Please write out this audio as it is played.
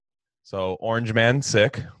So Orange Man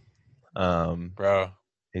sick. Bro.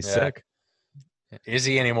 He's Yeah. sick. Is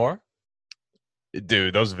he anymore?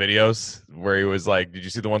 Dude, those videos where he was like, did you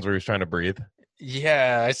see the ones where he was trying to breathe?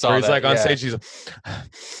 Yeah, I saw Where he's that. like on yeah. stage, he's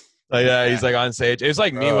like, yeah, he's like on stage. It's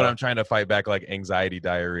like me when Bro. I'm trying to fight back like anxiety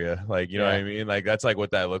diarrhea. Like, you know what I mean? Like that's like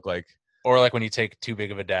what that looked like. Or like when you take too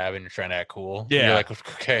big of a dab and you're trying to act cool. Yeah. You're like,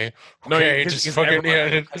 okay, No, just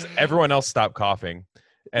fucking everyone else stopped coughing.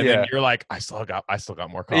 And then you're like, I still got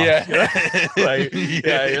more cough. Yeah. Like,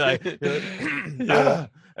 you're like "Ah."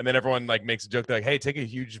 And then everyone like makes a joke. They're like, hey, take a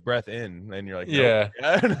huge breath in. And you're like, nope.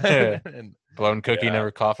 Yeah. And, Blown cookie,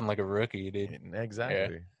 never coughing like a rookie, dude.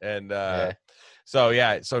 exactly. And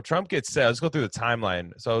so Trump gets let's go through the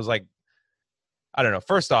timeline. So I was like, I don't know.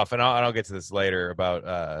 First off, and I'll get to this later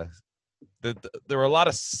about there were a lot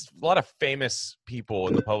of famous people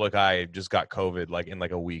in the public eye just got COVID like in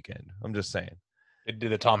like a weekend. I'm just saying. They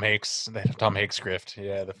did the Tom Hanks script.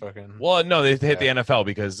 Yeah, the fucking. Well, no, they hit the NFL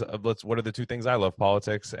because what are the two things I love?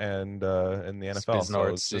 Politics and the NFL. So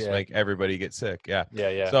let's just make everybody get sick. Yeah.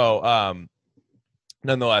 Yeah. So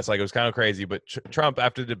nonetheless, like it was kind of crazy. But Trump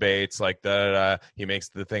after debates, like he makes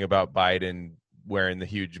the thing about Biden wearing the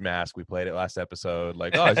huge mask. We played it last episode.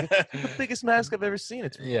 Like, oh, it's the biggest mask I've ever seen.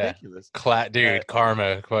 It's ridiculous. Dude,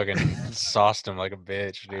 Karma fucking sauced him like a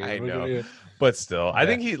bitch, dude. I know. But still, I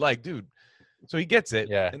think he like, dude. So he gets it.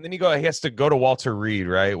 Yeah. And then he has to go to Walter Reed,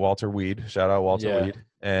 right? Walter Weed. Shout out Walter Weed.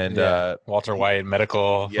 And Walter White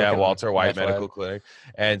Medical. Yeah, Walter White Medical Clinic.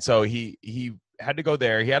 And so he had to go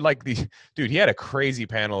there. He had like he had a crazy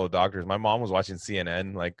panel of doctors. My mom was watching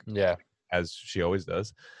CNN, like as she always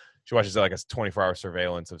does. She watches like a 24-hour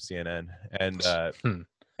surveillance of CNN.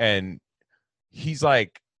 And he's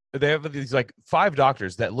like, they have these like 5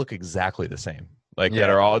 doctors that look exactly the same. Like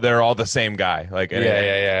they're all the same guy. Like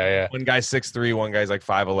one guy's 6'3", one guy's like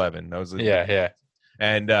 5'11". That was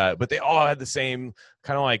And but they all had the same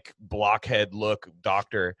kind of like blockhead look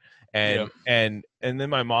doctor. And then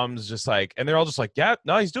my mom's just like, and they're all just like, yeah,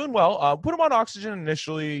 no, he's doing well. Put him on oxygen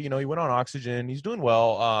initially. You know, he went on oxygen. He's doing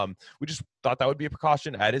well. We just thought that would be a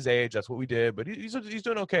precaution at his age. That's what we did. But he's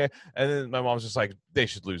doing okay. And then my mom's just like, they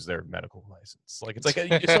should lose their medical license. Like it's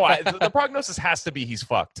like the prognosis has to be he's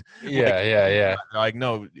fucked. Like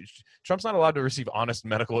no, Trump's not allowed to receive honest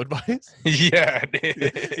medical advice. Yeah, he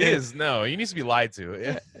is. No, he needs to be lied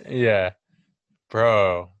to. Yeah.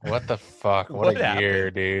 Bro, what the fuck? What a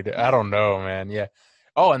year, dude. I don't know, man. Yeah.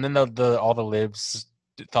 Oh, and then all the libs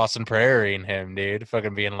thoughts and praying him, dude.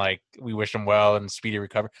 Fucking being like, we wish him well and speedy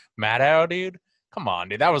recovery. Maddow, dude. Come on,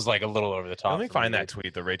 dude. That was like a little over the top. Let me find that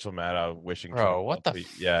tweet, the Rachel Maddow wishing. Bro, what the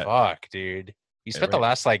fuck, dude? You spent the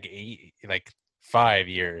last like 5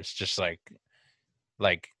 years just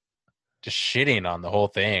just shitting on the whole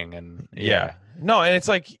thing, and no, and it's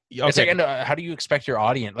like, okay. It's like, and how do you expect your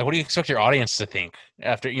audience? Like, what do you expect your audience to think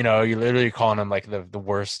after you're literally calling him like the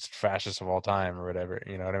worst fascist of all time or whatever?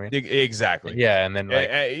 You know what I mean? Exactly. Yeah, and then like,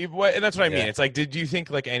 and that's what I mean. It's like, did you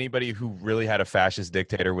think like anybody who really had a fascist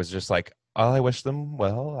dictator was just like, oh, I wish them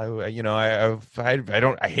well. I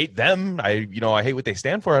hate them. I hate what they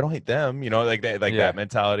stand for. I don't hate them. That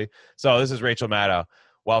mentality. So this is Rachel Maddow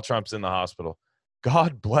while Trump's in the hospital.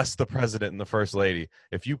 God bless the president and the first lady.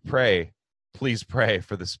 If you pray, please pray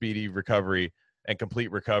for the speedy recovery and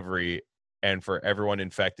complete recovery and for everyone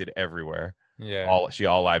infected everywhere. Yeah.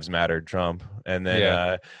 All lives mattered, Trump. And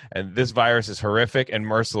then and this virus is horrific and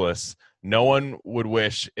merciless. No one would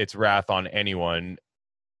wish its wrath on anyone.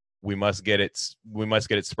 We must get it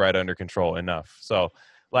spread under control enough. So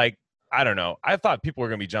like, I don't know. I thought people were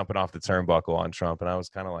going to be jumping off the turnbuckle on Trump, and I was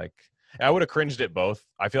kind of like, I would have cringed at both.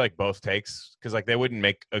 I feel like both takes, because like they wouldn't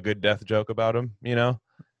make a good death joke about him,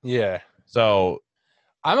 Yeah. So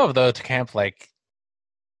I'm of the camp like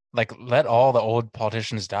let all the old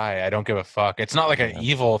politicians die. I don't give a fuck. It's not like an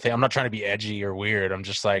evil thing. I'm not trying to be edgy or weird. I'm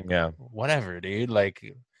just like, whatever, dude. Like,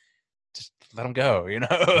 just let them go.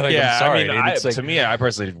 Like, I'm sorry, to me, I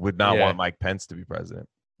personally would not want Mike Pence to be president.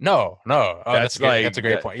 No. Oh, that's a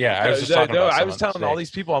great point. Yeah, I was just talking about. I was telling all these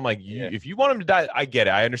people, I'm like, if you want him to die, I get it.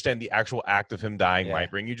 I understand the actual act of him dying might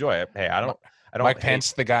bring you joy. Hey, I don't. Mike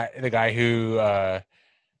Pence, the guy who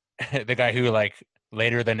like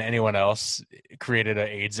later than anyone else created an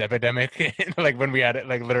AIDS epidemic. Like when we had it,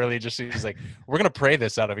 like literally just he's like, we're gonna pray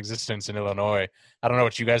this out of existence in Illinois. I don't know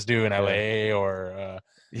what you guys do in LA or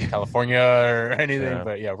California or anything,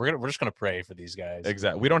 but we're just gonna pray for these guys.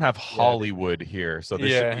 Exactly. We don't have Hollywood here, so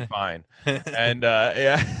this should be fine. And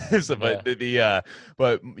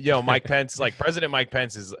Mike Pence, like President Mike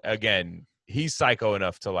Pence is, again, he's psycho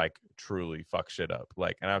enough to like truly fuck shit up.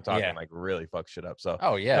 Like, and I'm talking like really fuck shit up. So,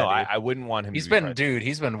 oh yeah, no, I wouldn't want him. He's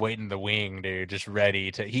been waiting the wing, dude, just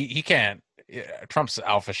ready to. He can't. Yeah, Trump's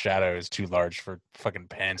alpha shadow is too large for fucking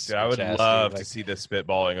Pence. Dude, I would love to see the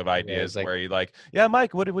spitballing of ideas where he like, yeah,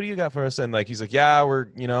 Mike, what do you got for us? And like, he's like, yeah, we're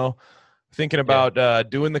thinking about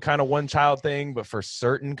doing the kind of one child thing, but for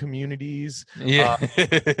certain communities. About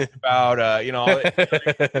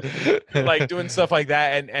like doing stuff like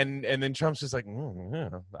that, and then Trump's just like,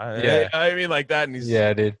 I mean, like that, and he's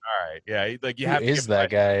dude. All right, yeah, like you Who have to is that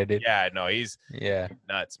guy, dude? Yeah, no, he's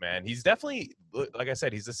nuts, man. He's definitely, like I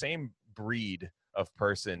said, he's the same breed of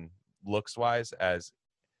person looks wise as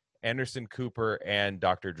Anderson Cooper and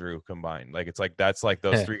Dr. Drew combined. Like, it's like that's like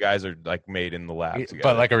those three guys are like made in the lab together.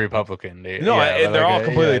 But like a Republican, dude. No, they're all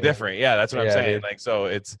completely different. Yeah, that's what I'm saying. Dude. Like, so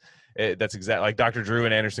that's exactly like Dr. Drew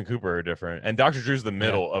and Anderson Cooper are different, and Dr. Drew's the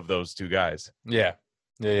middle of those two guys. Yeah.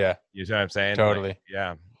 You see what I'm saying? Totally. Like,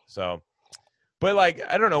 yeah. So, but like,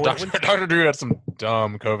 I don't know. Dr. Drew had some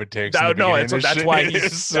dumb COVID takes. That's why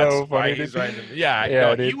he's so funny. He's right.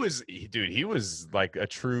 Yeah, he was like a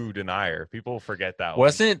true denier. People forget that.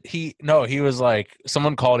 Wasn't he? No, he was like,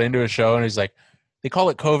 someone called into a show and he's like, they call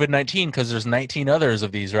it COVID-19 because there's 19 others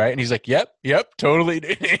of these, right? And he's like, yep, totally.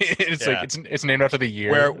 It's like it's named after the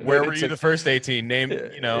year. Where were you the first 18? Name,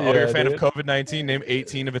 you're a fan of COVID-19. Name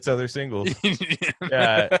 18 of its other singles.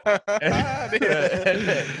 Yeah,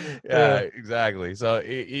 exactly. So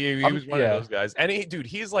he was one of those guys, and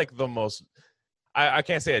he's like the most. I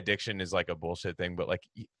can't say addiction is like a bullshit thing, but like.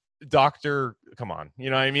 Doctor, come on,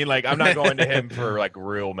 you know what I mean? Like, I'm not going to him for like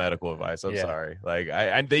real medical advice. I'm sorry. Like,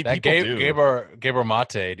 Gabriel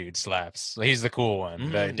Mate dude slaps. He's the cool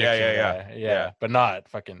one. Yeah. But not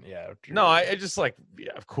fucking No, I just like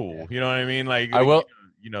cool. You know what I mean? Like, I will.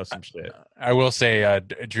 Some shit. I will say,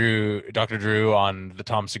 Dr. Drew on the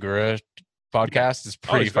Tom Segura podcast is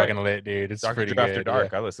pretty fucking lit, dude. It's Dr. pretty Drew good. After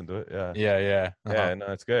Dark. I listened to it. Yeah. Yeah, no,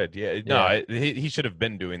 it's good. Yeah, no, he should have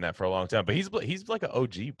been doing that for a long time. But he's like an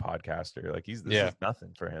OG podcaster. Like this is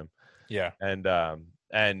nothing for him. Yeah,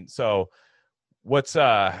 and so what's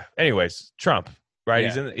anyways, Trump,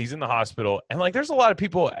 right? Yeah. He's in the hospital, and like there's a lot of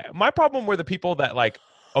people. My problem were the people that like,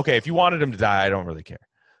 okay, if you wanted him to die, I don't really care.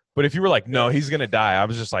 But if you were like, no, he's going to die, I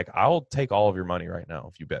was just like, I'll take all of your money right now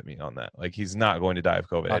if you bet me on that. Like, he's not going to die of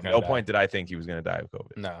COVID. At no point did I think he was going to die of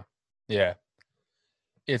COVID. No. Yeah.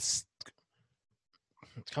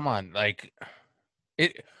 Come on. Like,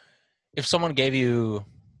 if someone gave you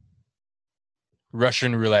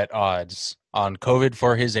Russian roulette odds on COVID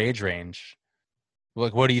for his age range,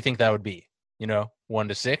 like, what do you think that would be? 1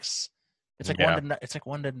 to 6? It's like 1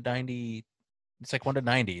 to 90. It's like 1 to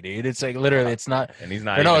 90, dude. It's like literally, it's not. And he's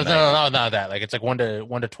not. No, not that. Like, it's like 1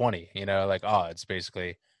 to 20. Like odds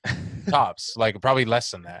basically, tops. Like probably less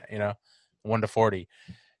than that. 1 to 40,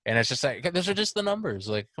 and it's just like those are just the numbers.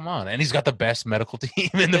 Like, come on. And he's got the best medical team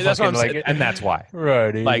in the fucking like, and that's why.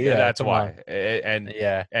 Right. Dude. Like that's why. And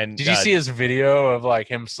did you see his video of like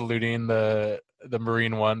him saluting the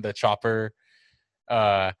Marine One, the chopper?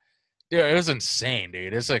 Yeah, it was insane,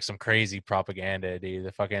 dude. It's like some crazy propaganda, dude.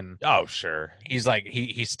 The fucking sure. He's like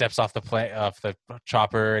he steps off the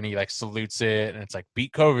chopper and he like salutes it, and it's like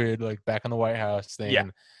beat COVID, like back in the White House thing. Yeah.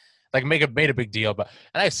 And, like made a big deal, but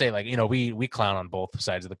and I say like we clown on both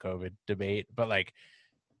sides of the COVID debate, but like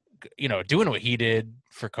doing what he did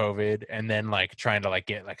for COVID and then like trying to like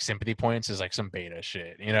get like sympathy points is like some beta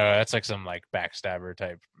shit. That's like some like backstabber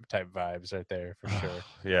type vibes right there for sure.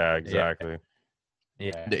 Yeah, exactly.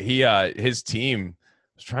 Yeah. His team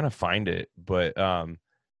was trying to find it, but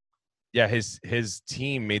his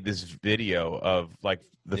team made this video of like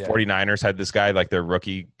the 49ers had this guy like their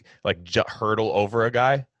rookie like hurdle over a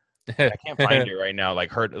guy. I can't find it right now.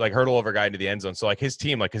 Like hurdle over a guy into the end zone. So like his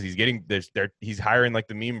team, like because he's hiring like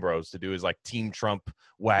the meme bros to do his like Team Trump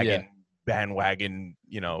bandwagon,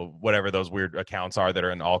 whatever those weird accounts are that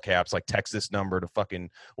are in all caps, like text this number to fucking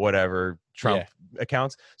whatever Trump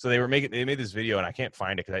accounts. So they made this video and I can't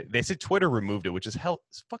find it because they said Twitter removed it, which is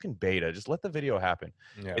it's fucking beta. Just let the video happen.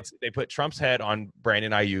 Yeah. They put Trump's head on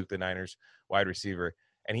Brandon Ayuk, the Niners wide receiver,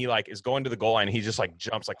 and he like is going to the goal line. And he just like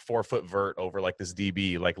jumps like 4-foot vert over like this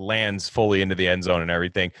DB, like lands fully into the end zone and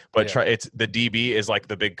everything. But it's the DB is like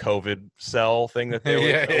the big COVID cell thing that they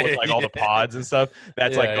were with like all the pods and stuff.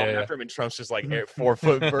 That's like going after him, and Trump's just like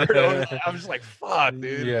 4-foot vert over. I'm just like, fuck,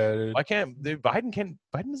 dude. Yeah, dude. Why can't Biden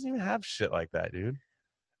doesn't even have shit like that, dude.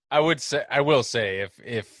 I will say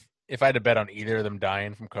if I had to bet on either of them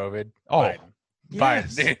dying from COVID, Biden.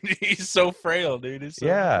 Yes. Biden, dude. He's so frail, dude.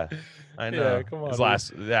 I know. Yeah, come on. His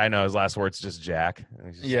last words just Jack.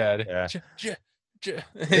 Jack.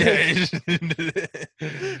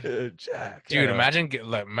 Jack. Dude,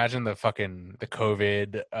 imagine the fucking the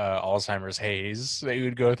COVID Alzheimer's haze that you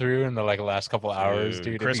would go through in the like last couple hours,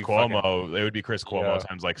 dude. Chris Cuomo, it would be Chris Cuomo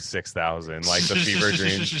times like 6,000, like the fever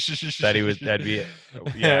dreams that'd be,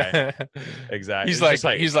 yeah, exactly.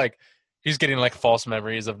 He's getting like false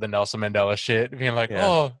memories of the Nelson Mandela shit, being like,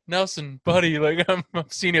 "Oh, Nelson, buddy, like I'm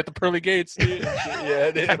seeing you at the pearly gates, dude."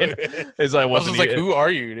 Yeah, dude. It's like, who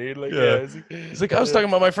are you, dude? Like, it's like I was talking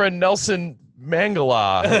about my friend Nelson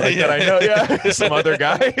Mangala, like that I know, some other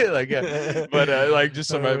guy, like, but like just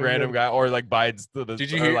some random guy, or like Biden's.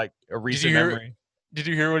 Did you hear like a recent memory? Did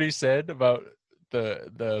you hear what he said about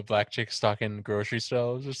the black chick stocking grocery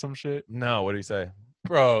shelves or some shit? No, what did he say?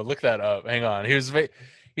 Bro, look that up. Hang on.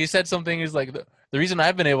 He said something. He's like, the reason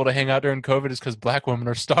I've been able to hang out during COVID is because black women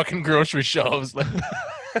are stocking grocery shelves. Like,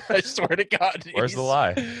 I swear to God. Where's the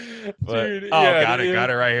lie? But, dude, got it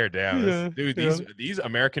right here. Damn, these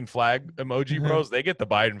American flag emoji bros, they get the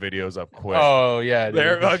Biden videos up quick. Oh yeah,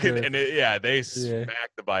 they're fucking they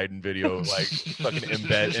smack the Biden video like fucking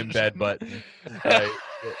embed button. Like,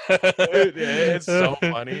 dude, it's so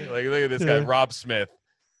funny. Like, look at this guy, Rob Smith.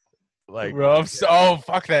 Like, oh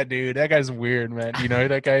fuck that dude, that guy's weird, man. You know who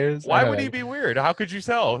that guy is? Why would he be weird? How could you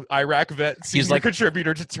tell? Iraq vet, senior like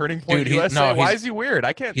contributor to Turning Point USA. Why is he weird?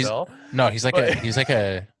 I can't tell. No, he's like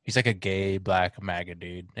a gay black MAGA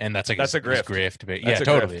dude, and that's a grift. But yeah,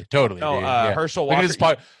 totally. No, dude. Herschel Walker. Look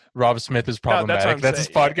at Rob Smith is problematic. That's his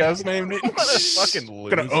podcast name. Dude. Fucking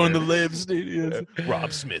gonna own the libs, dude.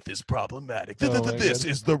 Rob Smith is problematic. This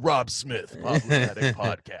is the Rob Smith problematic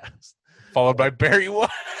podcast, followed by Barry White.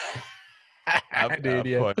 Dude,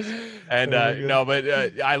 yeah. And no, but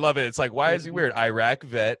I love it. It's like, why is he weird? Iraq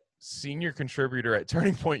vet, senior contributor at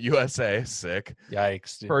Turning Point USA. Sick.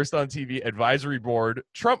 Yikes. Dude. First on TV, advisory board,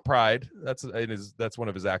 Trump Pride. That's one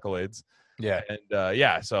of his accolades. Yeah.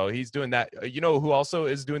 And so he's doing that. You know who also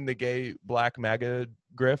is doing the gay black MAGA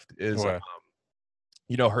grift is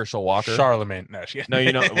Herschel Walker. Charlemagne. No,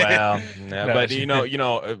 but he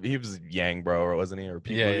was Yang Bro, or wasn't he? Or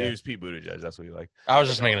Pete he was Pete Buttigieg. That's what he liked. I was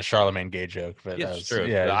just making a Charlemagne gay joke, but it's true.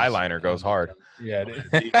 Yeah, the eyeliner goes hard. Yeah.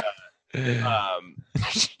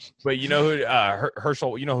 But you know who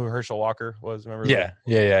Herschel? You know who Herschel Walker was? Remember?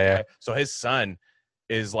 Yeah. So his son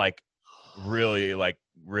is like really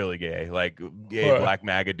gay, like gay black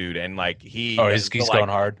MAGA dude, and like he's going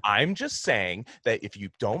hard. I'm just saying that if you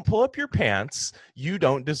don't pull up your pants, you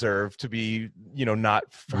don't deserve to be, not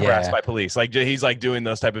harassed by police. Like he's like doing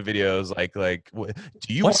those type of videos. Like,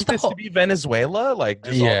 do you want this to be Venezuela? Like,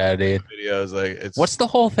 just dude. Videos. Like, what's the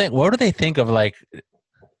whole thing? What do they think of like?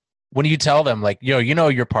 When you tell them like,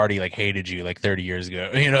 your party like hated you like 30 years ago,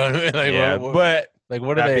 like, but like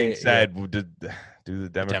what are they? Being said, do the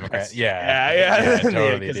Democrats? Yeah,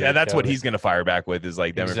 totally. That's what he's gonna fire back with is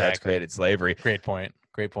like Democrats created slavery. Great point.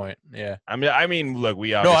 Yeah. I mean, look,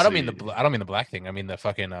 we obviously... No, I don't mean the black thing. I mean the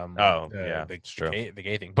fucking it's true. The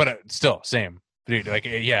gay thing, but still same. Dude, like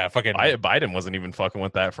fucking Biden wasn't even fucking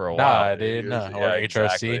with that for a while. Nah, dude, no. Or HRC.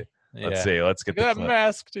 Exactly. Let's see. Let's get that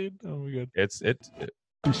mask, dude. Oh my god. It's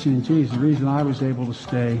geez, the reason I was able to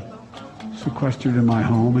stay sequestered in my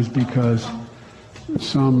home is because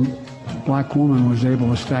some black woman was able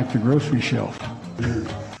to stack the grocery shelf.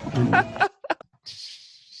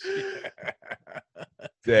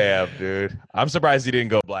 Damn, dude. I'm surprised he didn't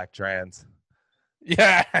go black trans.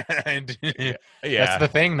 Yeah. That's the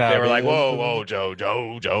thing now. They were like, whoa,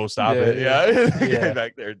 Joe, stop it. Yeah.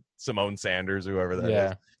 Back there, Simone Sanders, whoever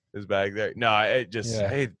that is back there. No, it just,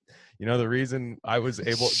 hey, the reason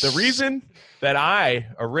that I,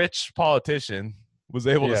 a rich politician, was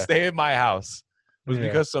able to stay in my house was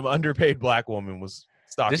because some underpaid black woman was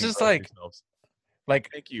stocking. This is like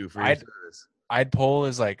thank you for your service. I'd poll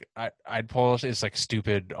is like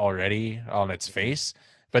stupid already on its face,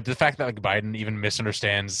 but the fact that like Biden even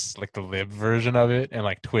misunderstands like the lib version of it and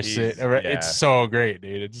like twists it's so great,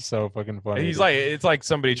 dude. It's so fucking funny. He's like, it's like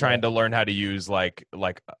somebody trying to learn how to use like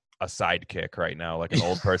a sidekick right now, like an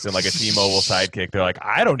old person, like a T-Mobile sidekick. They're like,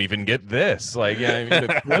 I don't even get this. Like,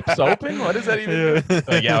 the clip's open. What does that even mean?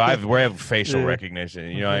 Like, we have facial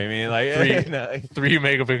recognition. You know what I mean? Like 3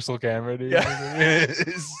 megapixel camera, dude.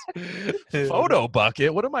 Photo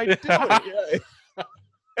bucket. What am I doing?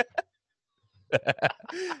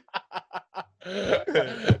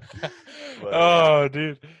 Oh,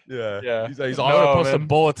 dude. Yeah. He's gonna post a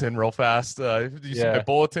bulletin real fast. Did you see my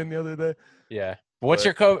bulletin the other day? Yeah. What's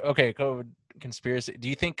your COVID conspiracy? Do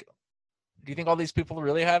you think all these people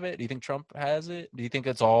really have it? Do you think Trump has it? Do you think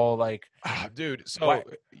it's all like, dude? So why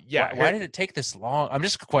did it take this long? I'm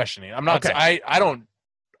just questioning. I'm not. Okay. I don't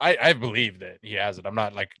I believe that he has it. I'm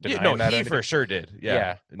not like denying that. He for sure did.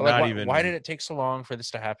 Yeah. But not like, why did it take so long for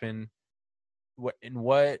this to happen?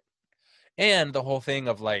 And the whole thing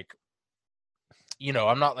of like,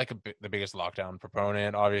 I'm not like the biggest lockdown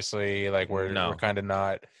proponent, obviously. Like we're kind of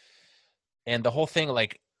not. And the whole thing,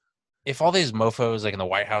 like, if all these mofos like in the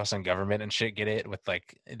White House and government and shit get it with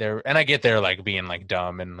like and I get they're like being like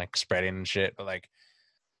dumb and like spreading and shit, but like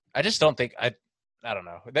I just don't think I don't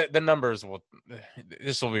know. The numbers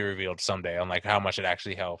this will be revealed someday on like how much it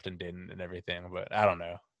actually helped and didn't and everything, but I don't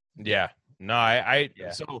know. Yeah. No,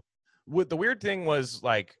 so what the weird thing was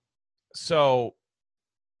like, so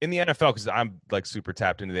in the NFL, because I'm like super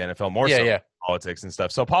tapped into the NFL more politics and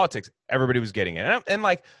stuff. So politics, everybody was getting it. And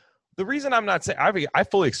like, the reason I'm not saying I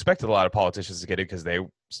fully expected a lot of politicians to get it because they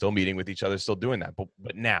still meeting with each other, still doing that.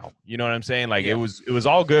 But now, you know what I'm saying? Like it was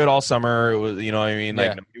all good all summer. It was, you know what I mean?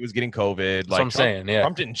 Like he was getting COVID. Like I'm saying,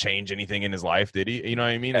 Trump didn't change anything in his life, did he? You know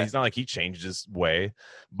what I mean? He's not like he changed his way.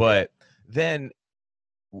 But then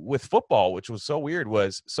with football, which was so weird,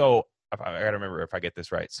 was I gotta remember if I get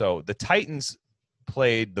this right. So the Titans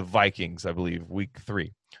played the Vikings, I believe, week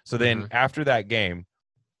 3. So then after that game,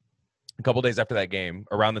 a couple days after that game,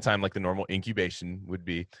 around the time like the normal incubation would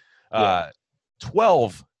be,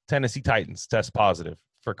 12 Tennessee Titans test positive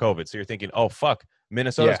for COVID. So you're thinking, oh, fuck,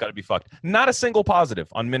 Minnesota's got to be fucked. Not a single positive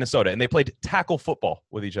on Minnesota. And they played tackle football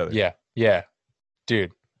with each other. Yeah.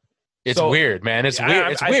 Dude, it's weird, man. It's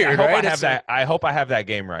weird. It's weird, right? I hope I have that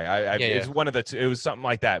game right. It's one of the two. It was something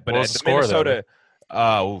like that. But what was the score, Minnesota,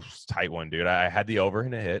 tight one, dude. I had the over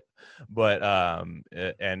and a hit. But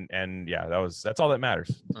and yeah, that's all that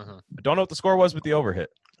matters. I don't know what the score was, but the over hit.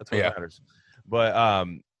 That's what matters. But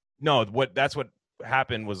no, that's what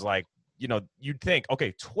happened was like, you'd think,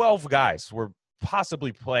 okay, 12 guys were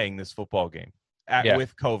possibly playing this football game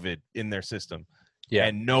with COVID in their system. Yeah.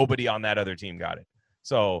 And nobody on that other team got it.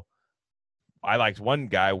 So I liked one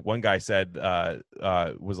guy. One guy said,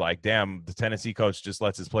 was like, "Damn, the Tennessee coach just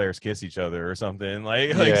lets his players kiss each other or something." What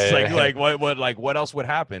else would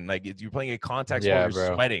happen? Like you're playing a contact sport,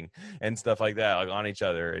 you're sweating and stuff like that, like on each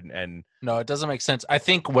other. And no, it doesn't make sense. I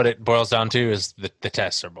think what it boils down to is the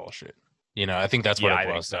tests are bullshit. I think that's what it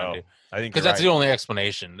boils down to. I think because that's the only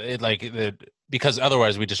explanation. Because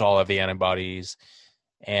otherwise we just all have the antibodies,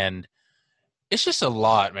 and it's just a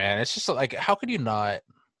lot, man. It's just like, how could you not?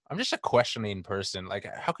 I'm just a questioning person. Like,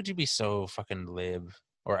 how could you be so fucking lib?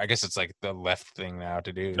 Or I guess it's like the left thing now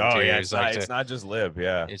to do. Oh, yeah, it's not just lib.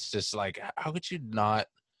 Yeah, it's just like, how could you not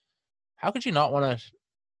want to?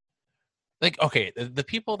 Like, okay, the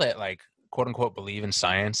people that like quote unquote believe in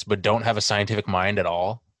science but don't have a scientific mind at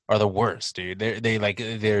all are the worst, dude. They're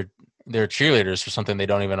cheerleaders for something they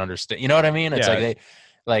don't even understand. You know what I mean? It's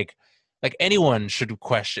like anyone should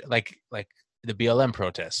question like the BLM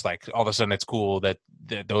protests. Like all of a sudden it's cool that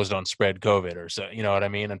those don't spread COVID or so. You know what I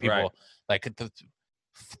mean? And people like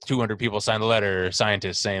 200 people signed the letter,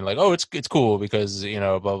 scientists saying like, oh, it's cool because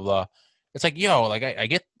blah blah blah. It's like, yo, like I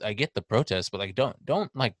get the protest, but like don't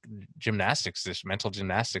like mental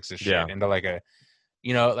gymnastics this shit into like a,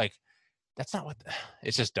 like that's not what.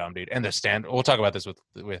 It's just dumb, dude. And we'll talk about this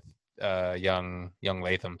with young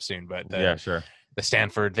Latham soon, but sure. The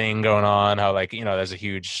Stanford thing going on, how like there's a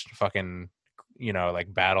huge fucking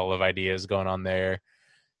like battle of ideas going on there,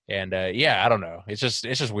 and I don't know. It's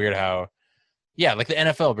just weird how. Yeah, like the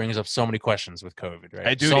NFL brings up so many questions with COVID,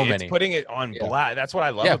 right? So many. Putting it on blast. That's what I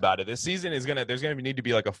love about it. This season there's gonna need to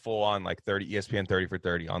be like a full on like 30 ESPN 30 for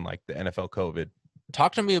 30 on like the NFL COVID.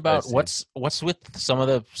 Talk to me about what's with some of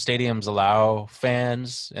the stadiums allow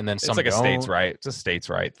fans and then some don't. It's a states'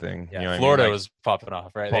 right thing. Yeah, Florida was popping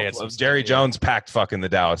off, right? They had Jerry Jones packed fucking the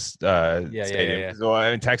Dallas stadium. Yeah. So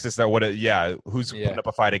in Texas, who's putting up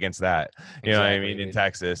a fight against that? You know what I mean? In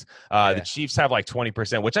Texas, the Chiefs have like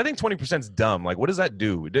 20%, which I think 20% is dumb. Like, what does that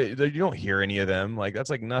do? You don't hear any of them. Like, that's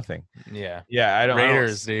like nothing. Yeah. I don't.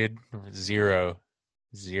 Raiders, dude,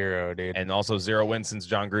 Zero, dude. And also 0 wins since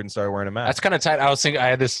John Gruden started wearing a mask. That's kind of tight. I was thinking I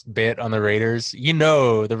had this bit on the Raiders.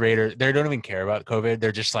 The Raiders, they don't even care about COVID.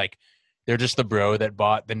 They're just like, they're just the bro that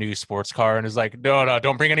bought the new sports car and is like, no,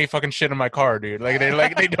 don't bring any fucking shit in my car, dude. Like they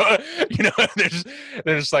don't,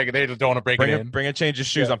 they're just like, they don't want to break it in. Bring a change of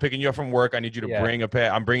shoes. I'm picking you up from work. I need you to bring a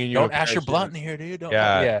pair. I'm bringing you. Don't ask your blunt in here, dude.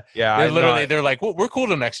 They're like, well, we're cool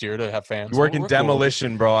till next year to have fans. You work in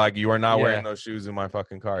demolition, cool, bro. Like you are not wearing those shoes in my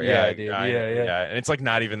fucking car. Yeah, dude. Yeah. And it's like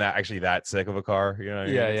not even that sick of a car. You know what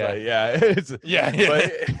I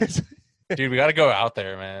mean? Dude, we got to go out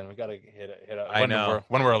there, man. We got to hit it. I know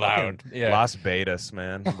when we're allowed. Las Vegas,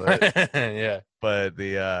 man. But, But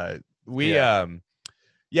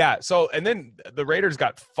So and then the Raiders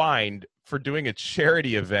got fined for doing a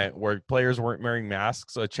charity event where players weren't wearing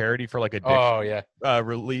masks, a charity for like addiction. Oh yeah,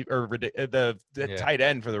 relief or the tight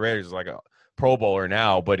end for the Raiders is like a Pro Bowler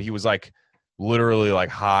now, but he was like literally like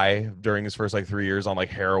high during his first like 3 years on like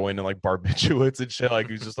heroin and like barbiturates and shit. Like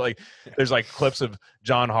he's just like, there's like clips of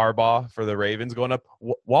John Harbaugh for the Ravens going up,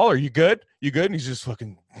 Waller, you good? You good? And he's just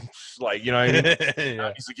fucking like, you know what I mean?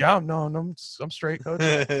 Yeah. He's like, yeah, no, I'm straight, coach.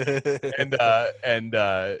 and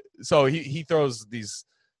so he throws these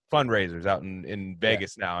fundraisers out in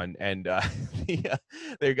Vegas now, and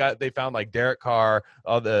they found like Derek Carr,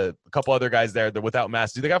 a couple other guys there, they're without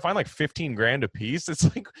masks. Dude, they got to find like $15,000 a piece. It's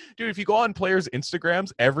like, dude, if you go on players'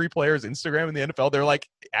 Instagrams, every player's Instagram in the NFL, they're like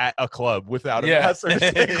at a club without a mask. And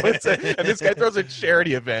this guy throws a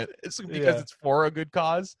charity event. It's because it's for a good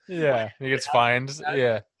cause. Yeah, he gets fined.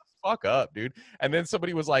 Yeah, fuck up, dude. And then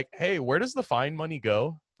somebody was like, "Hey, where does the fine money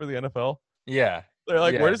go for the NFL?" Yeah. They're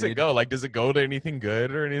like, where does it go? Like, does it go to anything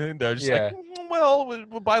good or anything? They're just like, well,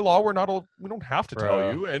 by law, we don't have to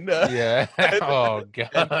tell you. And oh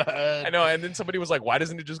god, I know. And then somebody was like, why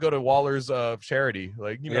doesn't it just go to Waller's charity?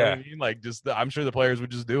 Like, you know what I mean? Like, just I'm sure the players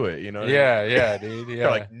would just do it. You know? Yeah, dude. Yeah.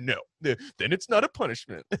 They're like, no, then it's not a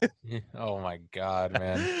punishment. Oh my god,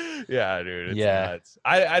 man. Yeah, dude. It's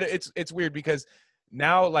nuts. It's weird because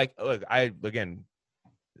now, like, look,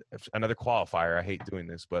 another qualifier. I hate doing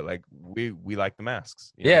this, but like we like the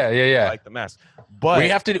masks. Yeah. We like the masks, but we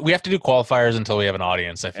have to do qualifiers until we have an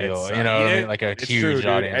audience. I feel like a huge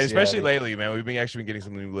audience, and especially lately, man. We've been getting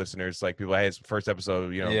some new listeners. Like people, hey, it's the first episode.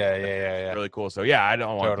 Really cool. So I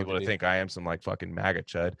don't want people to think I am some like fucking MAGA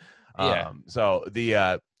chud. So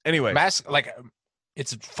the anyway, mask like.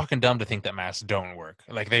 It's fucking dumb to think that masks don't work.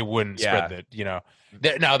 Like they wouldn't spread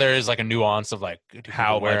the, now there is like a nuance of like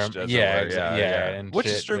how much does it work? And which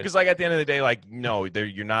is true because like at the end of the day, like no,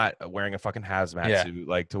 you're not wearing a fucking hazmat suit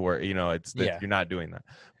like to wear. You're not doing that.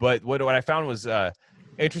 But what I found was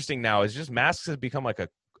interesting now is just masks have become like a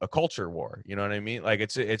culture war. You know what I mean? Like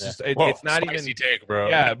it's not even take, bro.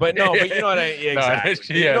 Yeah, but you know what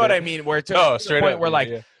exactly. You know what I mean? Where to the point where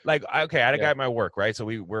like okay, I had a guy at my work, right? So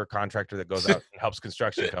we're a contractor that goes out and helps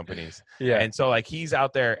construction companies. Yeah. And so like he's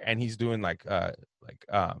out there and he's doing like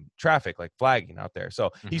traffic, like flagging out there. So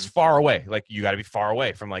he's far away. Like you got to be far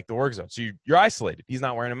away from like the work zone. So you're isolated. He's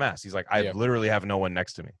not wearing a mask. He's like, I literally have no one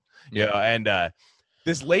next to me. You know, and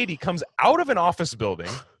this lady comes out of an office building.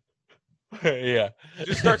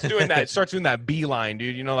 Just starts doing that beeline,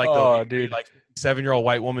 dude. You know, like dude, like 7-year-old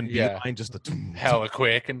white woman beeline, just hella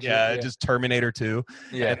quick and just Terminator 2.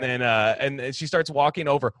 And then and she starts walking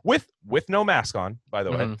over with no mask on, by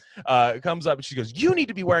the way. Comes up and she goes, "You need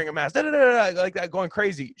to be wearing a mask." Like that, going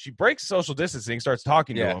crazy. She breaks social distancing, starts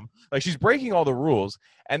talking to him like she's breaking all the rules,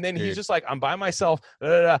 and then he's just like, "I'm by myself,"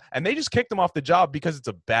 and they just kicked him off the job because it's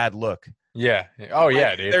a bad look. Yeah. Oh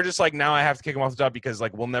yeah, dude. They're just like, now I have to kick him off the job because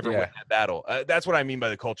like we'll never win that battle. That's what I mean by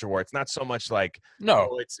the culture war. It's not so much like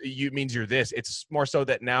it means you're this. It's more so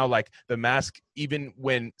that now like the mask, even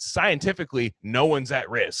when scientifically no one's at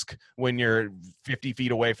risk when you're 50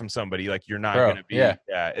 feet away from somebody, like you're not going to be. Yeah,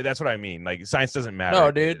 that's what I mean. Like science doesn't matter.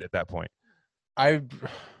 No, dude. At that point,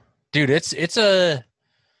 it's a.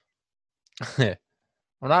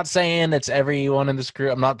 I'm not saying it's everyone in this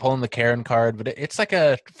group. I'm not pulling the Karen card, but it's like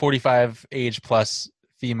a 45 age plus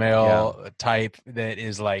female type that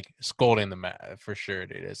is like scolding the for sure,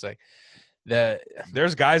 dude. It's like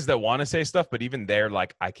there's guys that want to say stuff, but even they're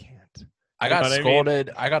like, I can't. I got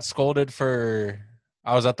scolded. I got scolded for.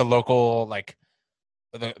 I was at the local like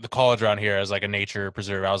the college around here as like a nature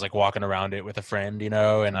preserve. I was like walking around it with a friend,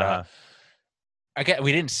 and.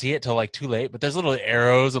 We didn't see it till like too late, but there's little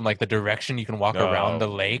arrows and like the direction you can walk around the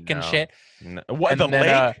lake and shit. No. What, the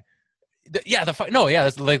lake?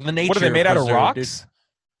 That's like the nature. What are they made out of rocks? Dude.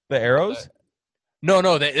 The arrows?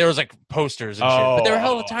 No, there was like posters and shit, but they were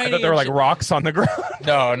hella tiny. I thought they were like rocks on the ground.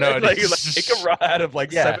 No, like take a rod out of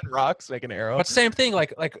like 7 rocks, make an arrow. But same thing,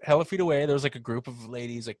 like hella feet away, there was like a group of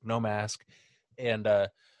ladies, like no mask, and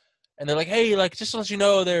they're like, hey, like, just to let you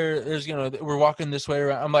know, there's, we're walking this way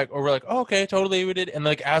around. I'm like, or we're like, oh, okay, totally, we did. And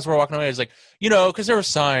like, as we're walking away, it's like, because there were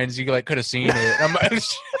signs, you like could have seen it. And I'm like,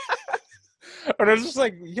 and I was just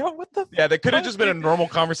like, yo, what the? Yeah, that could have just been a normal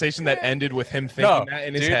conversation that ended with him thinking that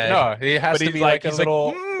in his head. No, he has to be like a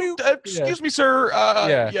little. Excuse me, sir.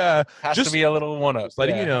 Has to be a little one-up.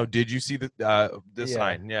 Letting you know. Did you see the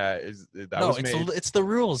sign? Yeah, it's the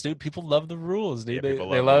rules, dude. People love the rules, dude. They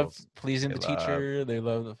love pleasing the teacher. They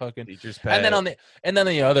love the fucking teacher's pet. And then on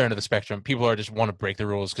the other end of the spectrum, people are just want to break the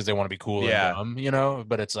rules because they want to be cool and dumb,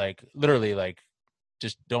 But it's like literally like.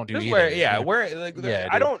 Just don't do either.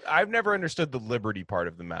 I've never understood the liberty part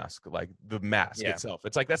of the mask, like the mask itself.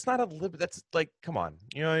 It's like that's not a that's like, come on,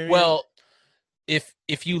 you know what I mean? Well,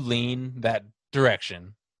 if you lean that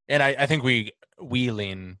direction, and I think we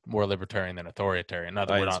lean more libertarian than authoritarian. Not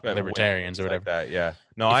that we're not libertarians or whatever. Like that, yeah.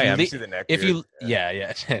 No, I am. See the neck. If you,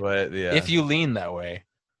 yeah. But, yeah. If you lean that way,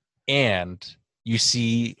 and you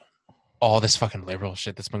see all this fucking liberal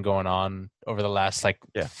shit that's been going on over the last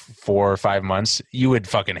 4 or 5 months, you would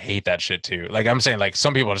fucking hate that shit too. Like I'm saying, like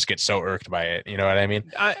some people just get so irked by it. You know what I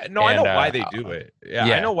mean? I know why they do it. Yeah,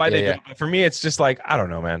 I know why they do it. But for me, it's just like, I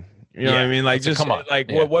don't know, man. You know what I mean? Like, just come on. Like,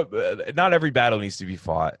 what? Not every battle needs to be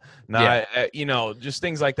fought. Not, just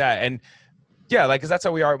things like that. And yeah, like, because that's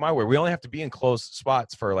how we are at my way. We only have to be in closed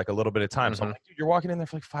spots for like a little bit of time. So I'm like, dude, you're walking in there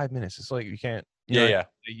for like 5 minutes. It's like you can't.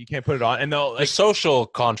 You can't put it on. And the social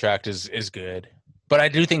contract is good, but I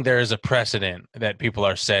do think there is a precedent that people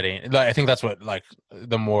are setting. I think that's what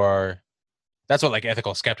that's what like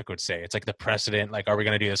ethical skeptic would say. It's like the precedent. Like, are we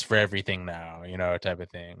going to do this for everything now? Type of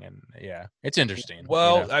thing. And yeah, it's interesting.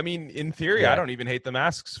 Well, I mean, in theory, I don't even hate the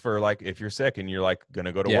masks for like if you're sick and you're like going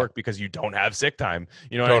to go to work because you don't have sick time.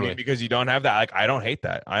 You know what I mean? Because you don't have that. Like, I don't hate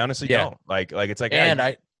that. I honestly don't. Like it's like, and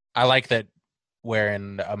I like that.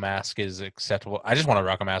 Wearing a mask is acceptable. I just want to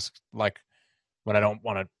rock a mask like when I don't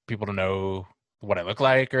want people to know what I look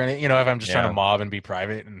like or anything. If I'm just trying to mob and be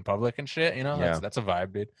private in public and shit, that's a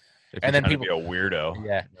vibe, dude. And then people be a weirdo.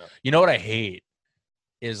 Yeah. You know what I hate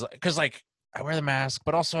is because like I wear the mask,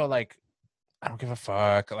 but also like I don't give a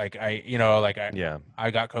fuck. Like I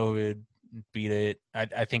got COVID, beat it. I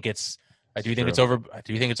do think it's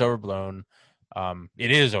overblown.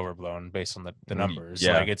 It is overblown based on the numbers.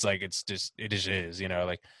 Like it just is,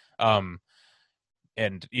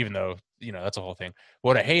 and even though, that's a whole thing.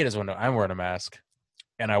 What I hate is when I'm wearing a mask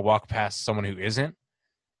and I walk past someone who isn't,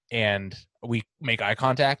 and we make eye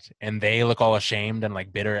contact and they look all ashamed and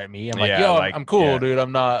like bitter at me. I'm like, I'm cool, dude.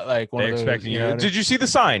 I'm not like one of those, expecting you. Did you see the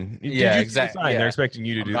sign? Exactly. They're expecting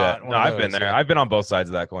you to do that. No, I've been there. I've been on both sides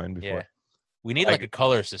of that coin before. Yeah. We need like a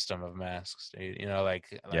color system of masks, dude.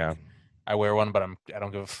 I wear one, but I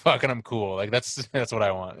don't give a fuck, and I'm cool. Like that's what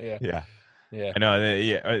I want. Yeah. I know.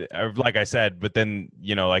 Yeah, like I said, but then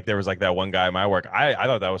like there was like that one guy at my work. I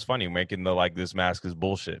thought that was funny, making the like this mask is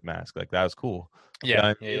bullshit mask. Like that was cool.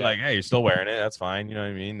 Yeah. Like, hey, you're still wearing it. That's fine. You know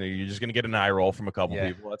what I mean? You're just gonna get an eye roll from a couple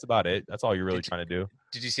people. That's about it. That's all you're really trying to do.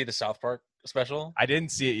 Did you see the South Park special? I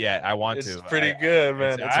didn't see it yet. I want to. It's pretty good,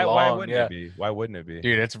 man. It's long. Why wouldn't it be? Why wouldn't it be?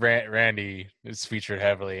 Dude, it's Randy is featured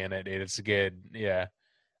heavily in it. Dude, it's good. Yeah.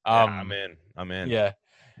 I'm in. Yeah.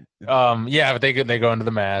 But they go into the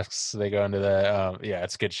masks. They go into the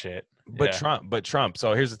it's good shit. But Trump.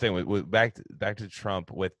 So here's the thing with back to Trump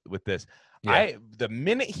with this. Yeah. The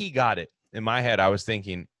minute he got it in my head, I was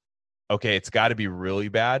thinking, okay, it's got to be really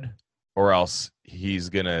bad, or else he's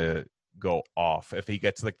gonna go off. If he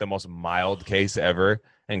gets like the most mild case ever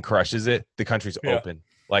and crushes it, the country's open.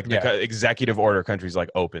 Like the executive order, country's like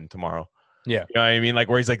open tomorrow. Yeah. You know what I mean? Like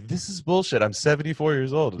where he's like, this is bullshit. I'm 74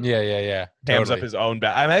 years old. Yeah. Hams up his own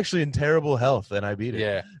back. I'm actually in terrible health and I beat it.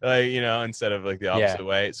 Yeah. Like, instead of like the opposite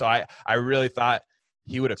way. So I really thought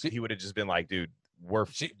he would have just been like, dude,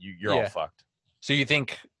 you're all fucked. So you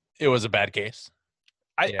think it was a bad case?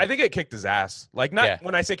 I think it kicked his ass. Like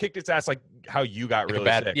when I say kicked its ass, like how you got like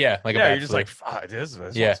really sick. Yeah, like a bad you're just like, fuck, this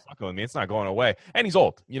is fucking with me. It's not going away. And he's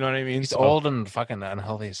old. You know what I mean? He's old and fucking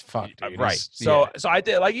unhealthy as fuck, dude. Right. So I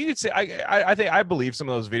did, like, you could say I think I believe some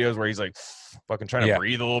of those videos where he's like fucking trying to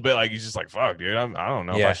breathe a little bit. Like he's just like, fuck, dude. I don't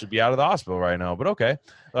know if I should be out of the hospital right now, but okay.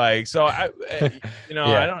 Like, so I don't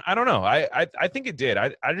know. I think it did.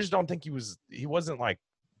 I just don't think he wasn't like,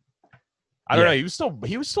 I don't know.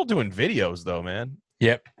 He was still doing videos though, man.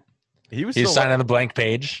 Yep. He's signed on the blank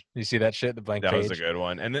page. You see that shit? The blank page. That was a good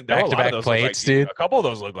one. And then back-to-back plates, dude. A couple of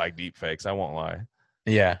those look like deep fakes. I won't lie.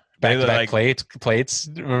 Yeah. Back-to-back plates.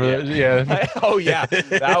 Remember? Yeah. Oh yeah,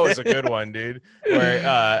 that was a good one, dude. Where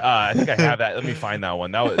I think I have that. Let me find that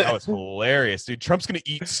one. That was hilarious, dude. Trump's gonna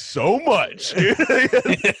eat so much, dude. Dude.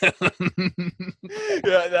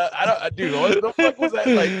 What the fuck was that?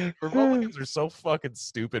 Like, Republicans are so fucking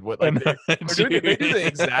stupid. What like they do the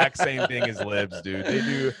exact same thing as libs, dude. They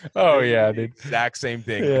do. Oh yeah, dude. Exact same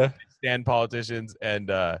thing. Yeah. Stand politicians and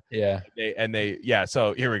so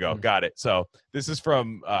here we go. Got it. So this is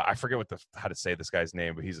from I forget how to say this guy's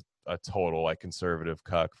name, but he's a total like conservative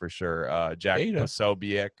cuck for sure. Jack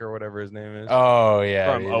Posobiec or whatever his name is. Oh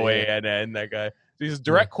yeah, from OANN. That guy. So he's a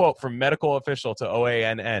direct quote from medical official to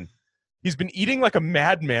OANN. He's been eating like a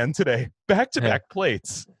madman today. Back-to-back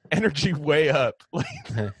plates. energy way up. Like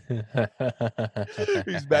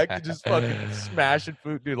he's back to just fucking smashing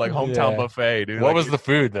food, dude. Like hometown buffet, dude. What like, was the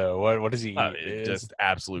food though? What does he eat? Just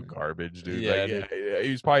absolute garbage, dude. Yeah, like dude.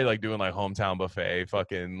 he was probably like doing like hometown buffet.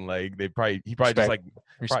 Fucking like he probably Respect. just like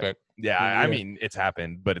Respect. I mean it's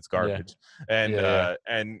happened, but it's garbage. And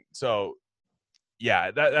and so.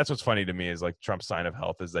 Yeah, that's what's funny to me is like Trump's sign of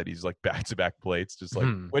health is that he's like back-to-back plates, just like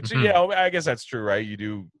which I guess that's true, right?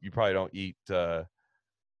 You probably don't eat.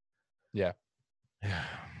 Yeah.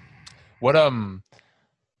 What I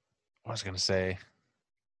was gonna say.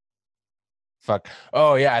 Fuck.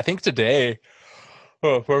 Oh yeah, I think today.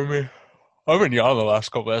 Oh, pardon me. I've been yawning the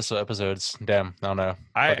last couple of episodes. Damn, I don't know.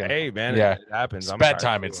 Hey man, it happens. It's bad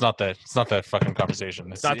time. It's not the fucking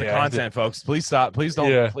conversation. It's not the content, folks. Please stop. Please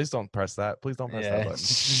don't. Please don't press that. Please don't press that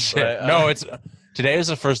button. But, no, today was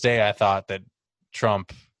the first day I thought that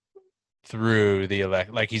Trump threw the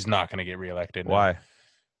like he's not going to get reelected. Why?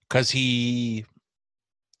 Because he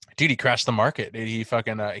crashed the market. He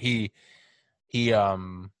fucking he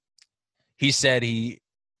said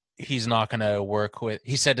he's not going to work with.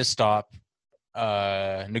 He said to stop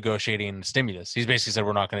negotiating stimulus. He's basically said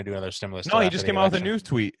we're not going to do another stimulus. No, he just came out with a news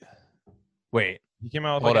tweet. Wait, he came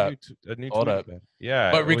out with a new Hold tweet. Up.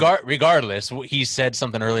 Yeah, but regardless, he said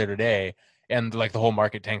something earlier today, and like the whole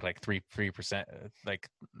market tanked like 3%. Like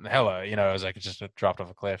hella, it was like it just dropped off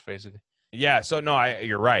a cliff, basically. Yeah, so no,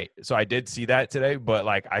 you're right. So I did see that today, but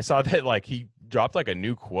like I saw that like he dropped like a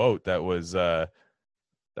new quote that was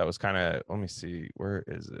kind of. Let me see, where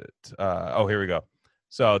is it? Oh, here we go.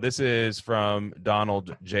 So this is from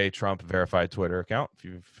Donald J. Trump verified Twitter account. If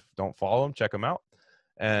you don't follow him, check him out.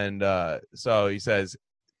 And so he says,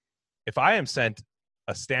 if I am sent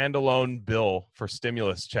a standalone bill for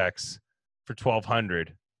stimulus checks for $1,200,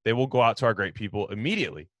 they will go out to our great people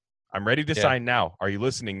immediately. I'm ready to sign now. Are you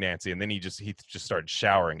listening, Nancy? And then he just started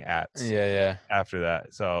showering ats. Yeah. After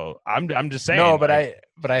that, so I'm just saying. No, but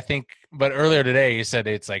I think earlier today he said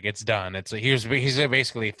it's like it's done. It's like he's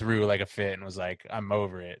basically threw like a fit and was like, I'm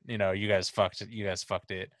over it. You guys fucked it. You guys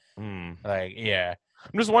fucked it. Like I'm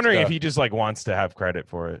just wondering if he just like wants to have credit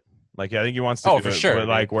for it. Like I think he wants to. Oh, for sure.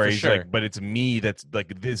 Like where he's like, but it's me. That's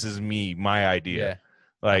like this is me, my idea. Yeah.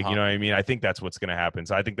 Like you know what I mean. I think that's what's gonna happen.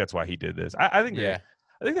 So I think that's why he did this. I think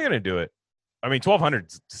they're gonna do it. I mean,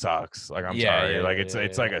 1,200 sucks. Like I'm sorry. Like it's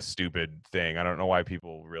like a stupid thing. I don't know why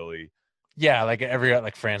people really. Yeah, like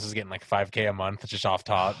like France is getting like $5,000 a month just off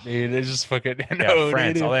top. Dude, it's just fucking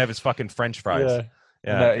France. Dude. All they have is fucking French fries.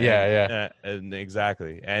 Yeah. And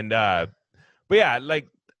exactly. And but yeah, like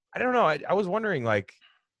I don't know. I was wondering like,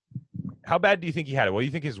 how bad do you think he had it? What do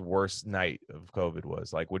you think his worst night of COVID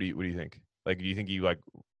was? Like, what do you think? Like, do you think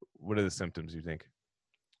what are the symptoms you think?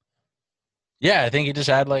 Yeah, I think he just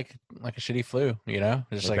had like a shitty flu,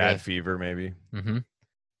 just like bad fever, maybe. Mm-hmm.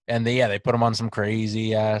 And they put him on some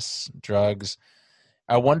crazy ass drugs.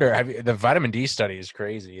 I wonder, the vitamin D study is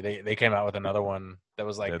crazy. They came out with another one that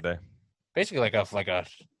was like basically like a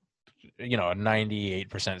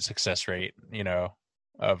 98% success rate,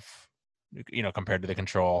 of compared to the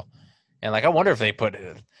control. And like I wonder if they put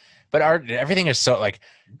it. But everything is so like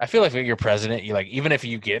I feel like when you're president, you like even if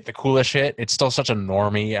you get the coolest shit, it's still such a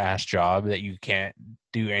normie ass job that you can't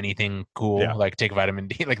do anything cool like take vitamin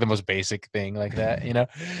D, like the most basic thing like that, Yeah.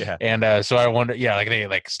 And so I wonder, like they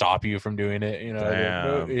like stop you from doing it,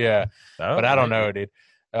 Yeah. But I don't know, dude.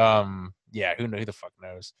 Yeah, who the fuck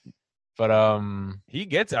knows? But he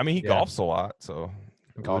gets. I mean, he golfs a lot, so.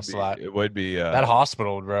 It would be that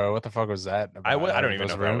hospital, bro. What the fuck was that about? I don't even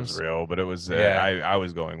know if that was real, but it was. I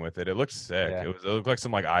was going with it. It looked sick. Yeah. It looked like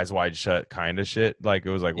some like Eyes Wide Shut kind of shit. Like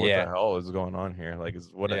it was like, what the hell is going on here? Like,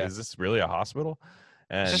 is this really a hospital?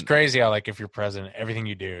 And it's just crazy how like if you're president, everything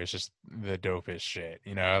you do is just the dopest shit.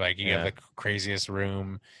 Like you get the craziest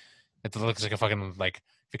room. It looks like a fucking like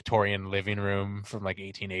Victorian living room from like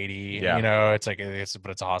 1880. Yeah. It's like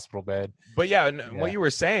but it's a hospital bed. But what you were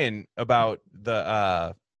saying about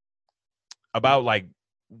the about like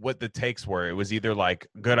what the takes were, it was either like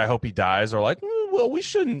good, I hope he dies, or like well, we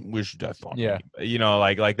shouldn't wish death on him.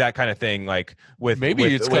 Like that kind of thing. Like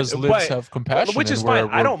it's because libs have compassion, which is fine.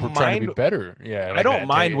 I don't mind. Trying to be better. Yeah, like I don't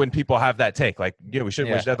mind when people have that take. Like, we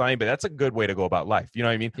shouldn't wish death on anybody. That's a good way to go about life. You know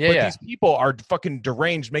what I mean? Yeah. But these people are fucking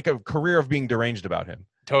deranged. Make a career of being deranged about him.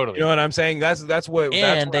 Totally. You know what I'm saying? That's what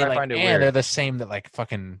I find it weird. And they're the same that like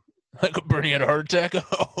fucking. Like Bernie had a heart attack.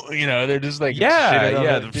 They're just like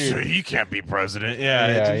he can't be president.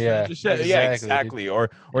 Exactly. Or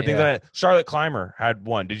things like that. Charlotte Clymer had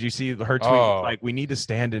one. Did you see her tweet? Like, we need to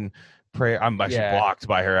stand and pray. I'm actually blocked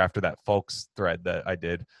by her after that folks thread that I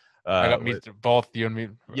did. I got both you and me.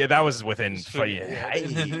 Yeah, that was within.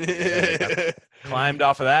 Climbed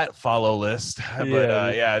off of that follow list,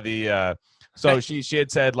 but so she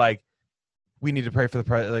had said like, we need to pray for the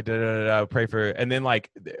president, like, pray for, and then like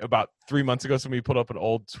about 3 months ago, somebody put up an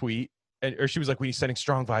old tweet. Or she was like, "We sending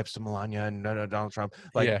strong vibes to Melania and Donald Trump.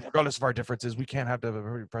 Like, regardless of our differences, we can't have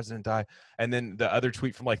the president die." And then the other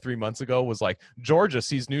tweet from like 3 months ago was like, "Georgia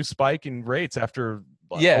sees new spike in rates after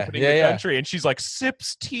opening the country," and she's like,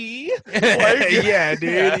 "Sips tea." Like, yeah,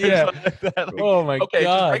 dude. Yeah. Like, oh my god.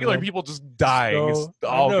 Just regular people just dying. It's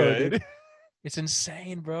all good. Dude. It's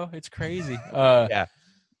insane, bro. It's crazy.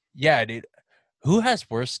 Yeah, dude. Who has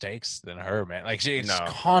worse stakes than her, man? Like, she's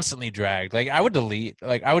constantly dragged. Like, I would delete.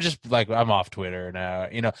 Like, I would just like, I'm off Twitter now.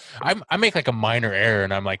 You know, I make like a minor error,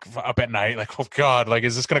 and I'm like up at night, like, oh god, like,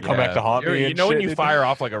 is this gonna come back to haunt me? You know, when you fire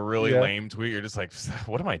off like a really lame tweet, you're just like,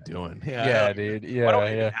 what am I doing? Yeah, dude. Yeah, why do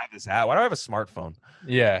I even have this app? Why do I have a smartphone?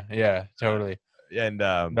 Yeah, totally. And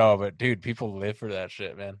no, but dude, people live for that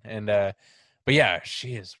shit, man. And but yeah,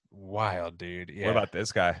 she is wild, dude. Yeah. What about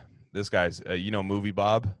this guy? This guy's, Movie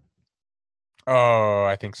Bob. Oh,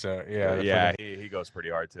 I think so. Yeah. He goes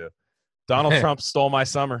pretty hard too. Donald Trump stole my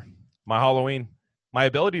summer, my Halloween, my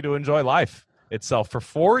ability to enjoy life itself for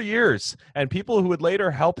 4 years, and people who would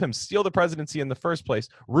later help him steal the presidency in the first place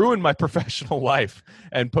ruined my professional life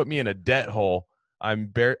and put me in a debt hole.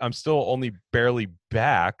 I'm still only barely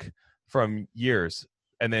back from years,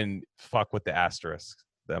 and then fuck with the asterisks.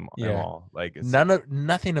 Them all. Like,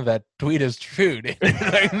 nothing of that tweet is true, dude.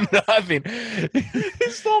 Like, nothing. He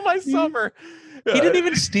stole my summer. He didn't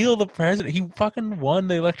even steal the president. He fucking won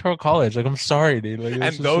the electoral college. Like, I'm sorry, dude. Like,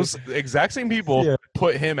 and those exact same people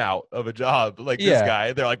put him out of a job. Like, this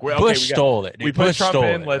guy, they're like, well, okay, Bush stole it. Dude. We put Trump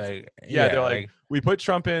in. They're like, we put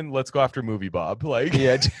Trump in. Let's go after Movie Bob. Like,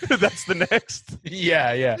 that's the next.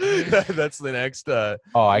 Yeah. That's the next. I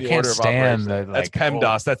can't stand the. That's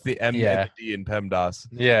PEMDAS. That's the M and the D in PEMDAS.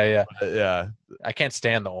 Yeah. Yeah. I can't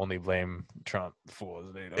stand the only blame Trump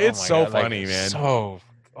fools, dude. It's so funny, man.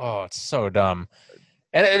 It's so dumb.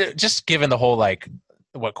 And just given the whole like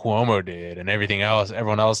what Cuomo did and everything else,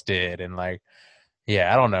 everyone else did, and like,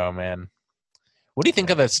 I don't know, man. What do you think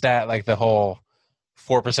of the stat? Like the whole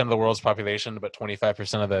 4% of the world's population, but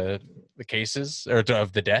 25% of the cases or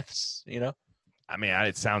of the deaths. You know, I mean,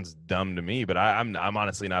 it sounds dumb to me, but I'm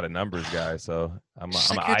honestly not a numbers guy, so I'm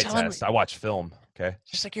an eye test. I watch film. Okay,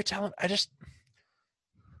 just like you're telling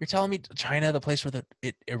me China, the place where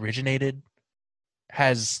it originated,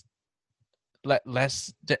 has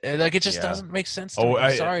less. Like, it just doesn't make sense to me.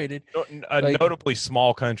 I'm sorry, dude. Notably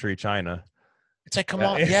small country, China. It's like, come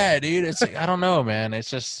on, dude. It's like, I don't know, man. It's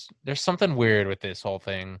just there's something weird with this whole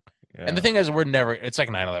thing. Yeah. And the thing is, it's like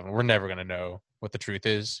 9/11. We're never gonna know what the truth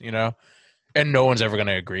is, you know, and no one's ever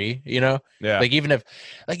gonna agree, you know. Yeah. Like even if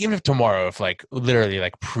tomorrow, if like literally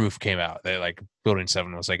like proof came out that like Building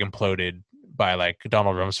 7 was like imploded by like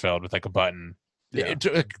Donald Rumsfeld with like a button,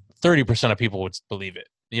 30% of people would believe it,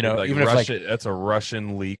 you know. Like, even if that's a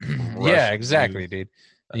Russian leak. Yeah, exactly, dude.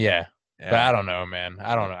 Yeah. But I don't know, man.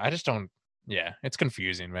 I don't know. I just don't. Yeah, it's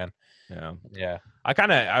confusing, man. Yeah.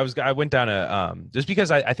 I went down a just because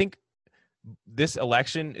I think this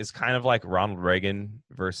election is kind of like Ronald Reagan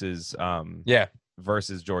versus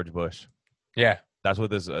George Bush. Yeah, that's what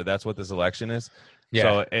this election is. Yeah.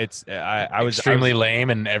 So it's I was extremely lame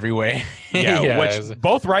in every way. Which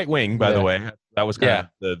both right wing, by the way. That was kind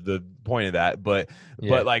of the point of that. But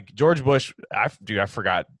like George Bush, I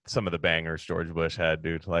forgot some of the bangers George Bush had,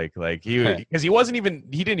 dude. Like he, because he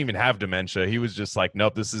didn't even have dementia. He was just like,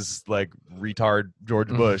 nope, this is like retard George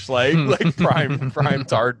Bush, like prime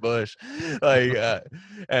tard Bush, like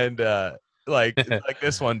like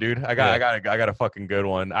this one, dude. I got a fucking good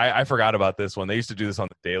one. I forgot about this one. They used to do this on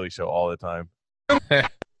the Daily Show all the time.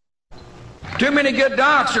 Too many good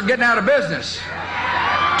docs are getting out of business.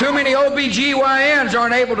 Too many OBGYNs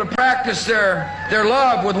aren't able to practice their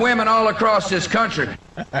love with women all across this country.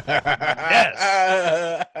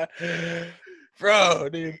 Yes. Bro,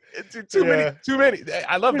 dude. Too many.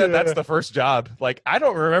 I love that that's the first job. Like, I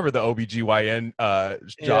don't remember the OBGYN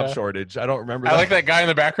job shortage. I don't remember that. I like that guy in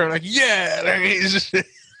the background, like, he's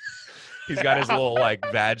got his little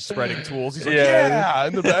like vag spreading tools. He's like,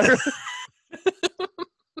 in the background.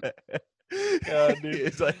 God, dude.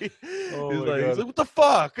 He's like, what the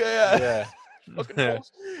fuck?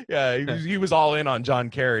 He was all in on John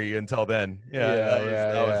Kerry until then.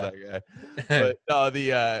 That was that guy.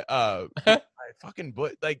 But fucking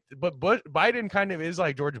Bush, but Biden kind of is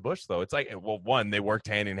like George Bush, though. It's like, well, one, they worked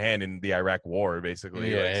hand in hand in the Iraq War,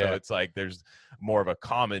 basically. So it's like there's more of a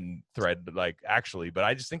common thread, like, actually. But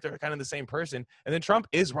I just think they're kind of the same person. And then Trump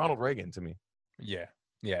is Ronald Reagan to me. Yeah.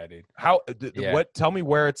 Yeah, dude. How? What? Tell me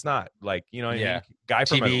where it's not. Like, you know what I mean? Guy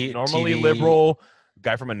from TV, a normally TV. liberal,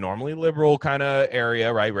 guy from a normally liberal kind of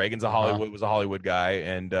area, right? Reagan's was a Hollywood guy,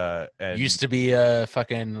 and used to be a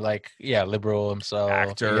fucking like liberal himself,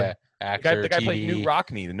 actor. Yeah, actor. The guy TV. played Newt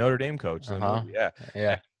Rockne, the Notre Dame coach. In the movie.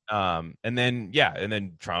 Yeah. And then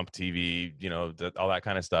Trump TV, you know, all that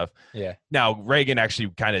kind of stuff. Yeah. Now Reagan actually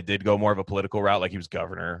kind of did go more of a political route, like he was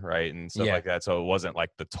governor, right, and stuff like that. So it wasn't like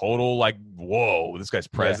the total like, whoa, this guy's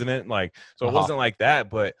president, like. So it wasn't like that,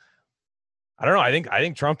 but I don't know. I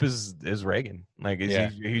think Trump is Reagan. Like,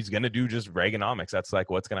 he's gonna do just Reaganomics. That's like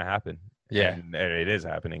what's gonna happen. Yeah, and it is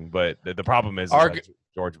happening. But the problem is George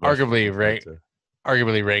Bush.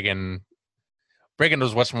 Arguably Reagan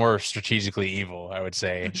was much more strategically evil, I would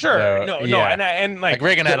say. Sure, so, and like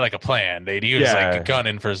Reagan had like a plan. He was like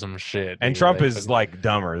gunning for some shit. And Trump is like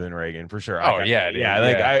dumber than Reagan for sure. Oh yeah, dude,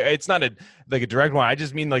 it's not a direct one. I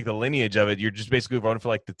just mean like the lineage of it. You're just basically voting for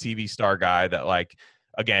like the TV star guy that like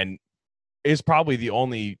again is probably the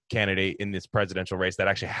only candidate in this presidential race that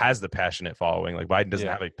actually has the passionate following. Like Biden doesn't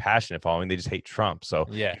have a passionate following. They just hate Trump. So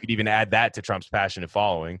you could even add that to Trump's passionate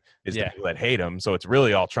following is the people that hate him. So it's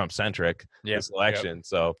really all Trump centric this election.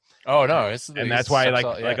 So, that's why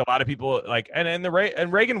like a lot of people like, and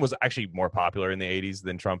Reagan was actually more popular in the 80s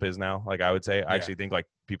than Trump is now. Like I would say, I actually think like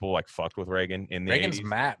people like fucked with Reagan in the Reagan's 80s.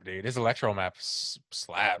 map, dude. His electoral map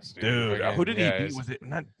slaps, dude. Who did he beat? Was it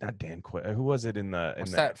not Dan Quinn? Who was it in the?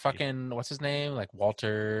 What's his name? Like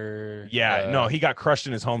Walter? No, he got crushed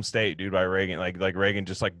in his home state, dude, by Reagan. Like Reagan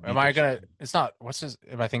just like. It's not.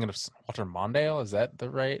 Am I thinking of Walter Mondale? Is that the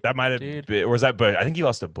right? That might have been. Or was that? But I think he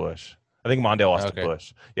lost to Bush. I think Mondale lost to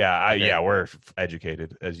Bush. Yeah, we're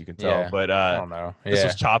educated as you can tell. Yeah, but I don't know. This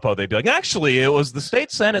was Chapo. They'd be like, actually, it was the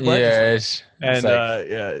state senate legislature.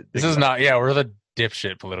 And this is not. Yeah, we're the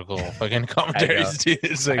dipshit political fucking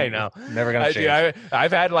commentaries. I know. Never gonna change.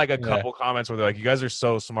 I've had like a couple comments where they're like, "You guys are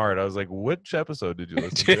so smart." I was like, "Which episode did you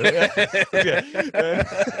listen to?"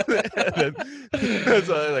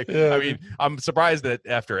 I mean, I'm surprised that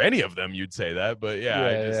after any of them you'd say that, but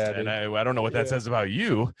I don't know what that says about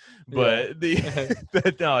you. But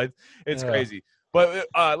it's crazy. But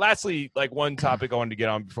lastly, like one topic I wanted to get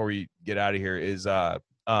on before we get out of here is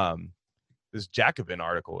this Jacobin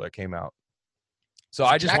article that came out. So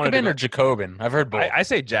I just Jacobin or Jacobin? I've heard both. I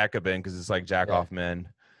say Jacobin because it's like jack off men.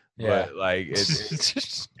 Yeah, but like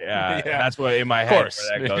it's that's what in my head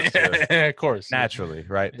that goes to. Of course, naturally,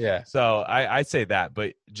 right? Yeah. So I say that,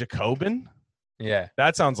 but Jacobin,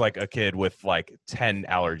 that sounds like a kid with like 10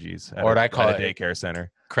 allergies. Or I call it a daycare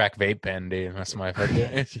center. Crack vape pen, dude. That's my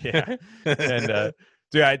favorite. Yeah, and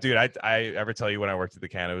dude, I ever tell you when I worked at the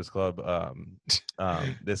Cannabis Club,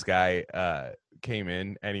 this guy came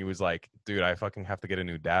in and he was like, dude, I fucking have to get a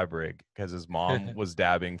new dab rig because his mom was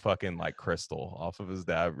dabbing fucking like crystal off of his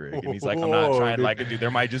dab rig, and he's like, I'm not trying to like it, dude. There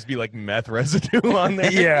might just be like meth residue on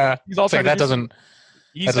there. Yeah, he's also like, that doesn't.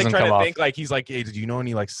 He's like trying to think like he's like, hey, did you know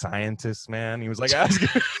any like scientists, man? He was like asking.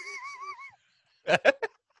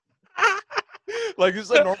 Like it's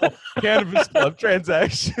a normal Cannabis Club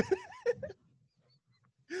transaction.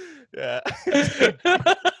 Yeah.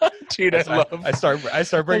 Dude, I start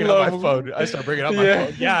bringing up my phone. I start bringing up my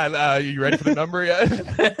phone. Yeah, you ready for the number yet?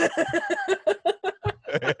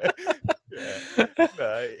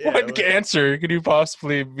 What answer could you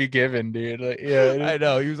possibly be given, dude? Like, I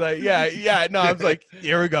know. He was like, no, I was like,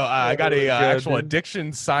 here we go. I got a actual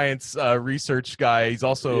addiction science research guy. He's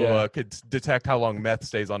also could detect how long meth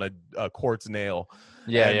stays on a quartz nail.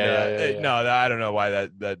 No, I don't know why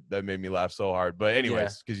that made me laugh so hard. But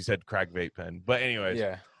anyways, because you said crack vape pen. But anyways,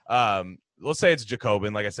 let's say it's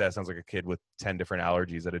Jacobin. Like I said, it sounds like a kid with 10 different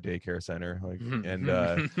allergies at a daycare center. Like, and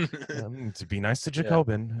to be nice to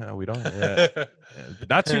Jacobin, we don't,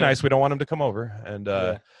 not too nice. We don't want him to come over.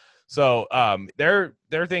 And so their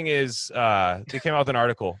thing is, they came out with an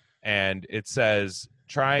article, and it says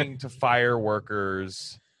trying to fire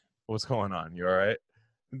workers. What's going on? You all right?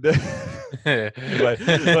 That was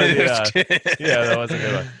a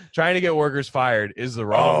good one. Trying to get workers fired is the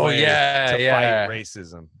wrong way to fight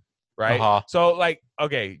racism, right? So like,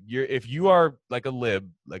 okay, if you are like a lib,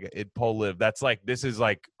 like a id-pol lib, that's like, this is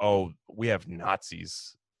like, oh, we have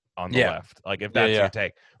Nazis on the left, like if that's your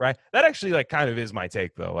take, right? That actually like kind of is my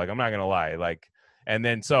take though, like I'm not gonna lie, like. And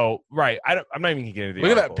then I'm not even gonna get into the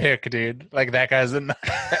Look at that pic, dude. Like that guy's the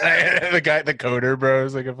guy, the coder, bro,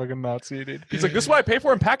 is like a fucking Nazi, dude. He's like, this is what I pay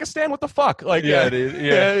for in Pakistan. What the fuck? Like,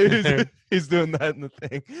 dude. He's doing that in the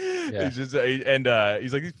thing. Yeah. He's just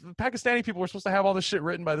he's like, Pakistani people were supposed to have all this shit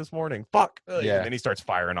written by this morning. Fuck. And then he starts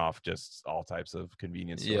firing off just all types of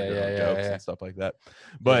convenience store jokes and stuff like that.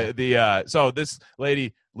 But so this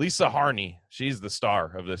lady Lisa Harney, she's the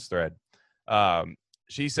star of this thread.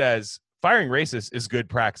 She says, firing racists is good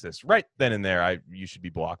praxis. Right then and there, you should be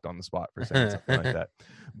blocked on the spot for saying something like that.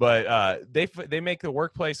 But they make the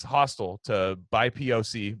workplace hostile to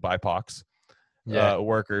BIPOC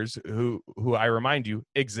workers who I remind you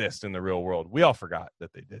exist in the real world. We all forgot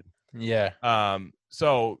that they did. Yeah.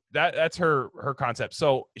 So that's her concept.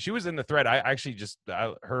 So she was in the thread. I actually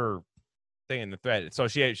her thing in the thread. So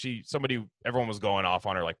everyone was going off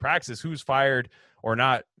on her like, praxis, who's fired or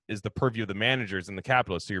not is the purview of the managers and the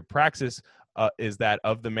capitalists. So your praxis is that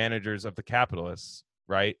of the managers of the capitalists,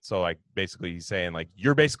 right? So like basically he's saying like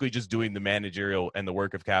you're basically just doing the managerial and the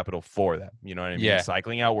work of capital for them. You know what I mean? Yeah.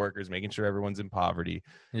 Cycling out workers, making sure everyone's in poverty.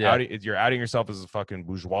 Yeah. You're outing yourself as a fucking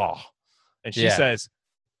bourgeois. And she says,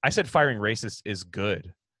 I said firing racists is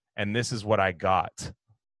good, and this is what I got.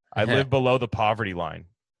 I live below the poverty line.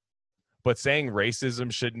 But saying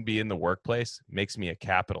racism shouldn't be in the workplace makes me a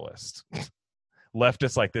capitalist.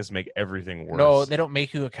 Leftists like this make everything worse. No, they don't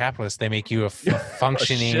make you a capitalist. They make you a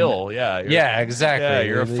functioning a shill. Yeah. Exactly. Yeah,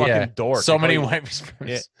 you're a fucking dork. So many white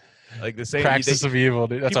supremacists. Like the same praxis of evil,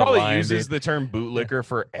 dude. That's he probably line, uses dude. the term bootlicker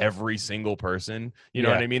for every single person, you know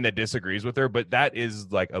what I mean, that disagrees with her, but that is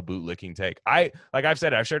like a bootlicking take. I've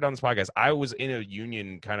said, I've shared on this podcast, I was in a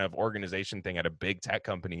union kind of organization thing at a big tech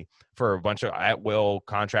company for a bunch of at-will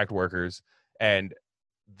contract workers, and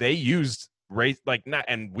they used race, like, not,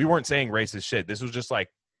 and we weren't saying racist shit. This was just like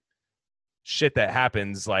shit that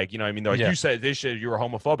happens, like, you know what I mean? They're like, you said this shit, you were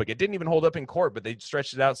homophobic. It didn't even hold up in court, but they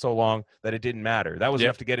stretched it out so long that it didn't matter. That was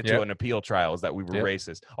enough to get it to an appeal trial, is that we were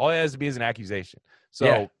racist. All it has to be is an accusation.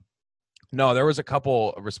 So no, there was a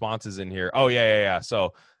couple responses in here. Oh yeah.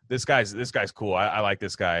 So this guy's cool. I like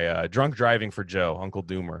this guy. Drunk driving for Joe, Uncle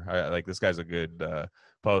Doomer. I like this guy's a good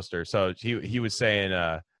poster. So he was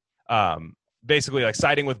saying basically, like,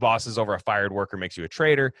 siding with bosses over a fired worker makes you a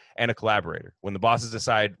traitor and a collaborator. When the bosses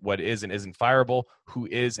decide what is and isn't fireable, who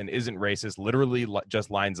is and isn't racist literally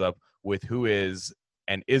just lines up with who is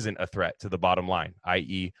and isn't a threat to the bottom line,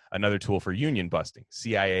 i.e. another tool for union busting.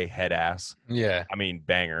 CIA head ass. Yeah. I mean,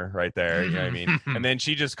 banger right there. You know what I mean? And then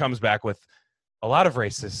she just comes back with, a lot of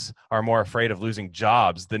racists are more afraid of losing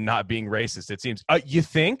jobs than not being racist, it seems. You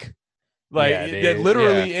think? Like, it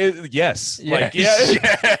literally is. Yes. Like,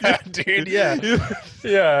 dude. Yeah.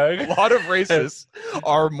 A lot of racists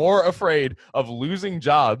are more afraid of losing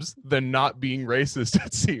jobs than not being racist,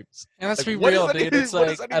 it seems. And let's be real, dude. It's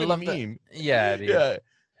like, I love mean? Yeah, dude. Yeah.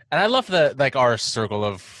 And I love our circle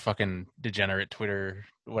of fucking degenerate Twitter,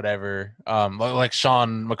 whatever. Like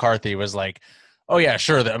Sean McCarthy was like, oh yeah,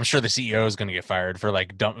 sure. I'm sure the CEO is going to get fired for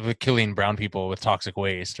like killing brown people with toxic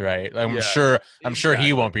waste, right? I'm sure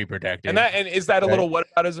he won't be protected. And is that a little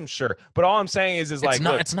whataboutism? Sure, but all I'm saying is it's like,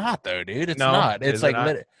 not. It's not though, dude. It's not. It's like,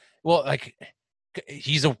 well, like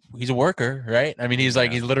he's a worker, right? I mean, he's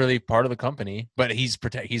like he's literally part of the company, but he's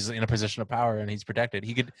in a position of power and he's protected.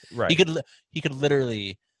 He could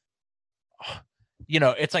literally. You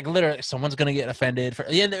know, it's like literally someone's gonna get offended for.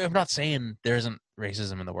 Yeah, I'm not saying there isn't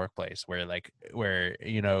racism in the workplace where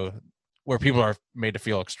you know, where people are made to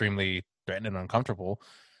feel extremely threatened and uncomfortable.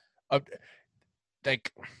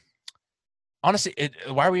 Like, honestly,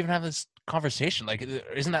 why are we even having this conversation? Like,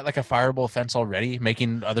 isn't that like a fireable offense already?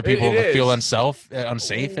 Making other people feel unsafe and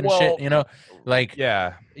shit. You know, like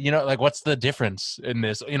you know, like what's the difference in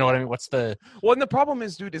this? You know what I mean? What's the and the problem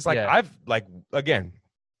is, dude, is like I've like again.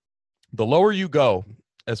 The lower you go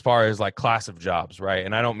as far as like class of jobs, right?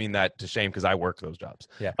 And I don't mean that to shame because I work those jobs.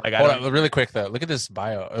 Yeah. Like, hold on, really quick though. Look at this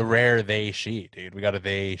bio. A rare they she, dude. We got a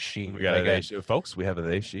they she. We got a they she. Folks, we have a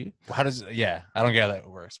they she. How does I don't get how that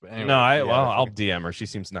works. But anyway, no, I'll DM her. She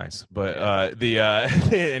seems nice. But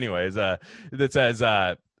anyways, that says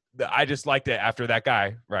I just liked it after that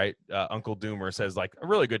guy, right? Uncle Doomer says like a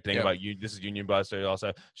really good thing about you. This is Union Buster.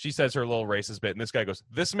 Also, she says her little racist bit, and this guy goes,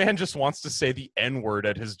 "This man just wants to say the N-word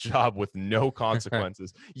at his job with no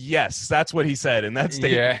consequences." Yes, that's what he said in that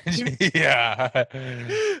statement. Yeah.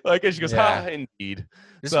 Like, and she goes, "Ha, indeed."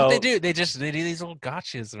 This is what they do. They do these little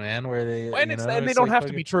gotchas, man, where they and they don't have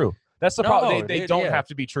to be true. That's the problem. They don't have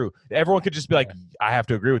to be true. Everyone could just be like, "I have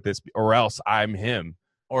to agree with this, or else I'm him."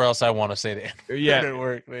 Or else I want to say that. Yeah. It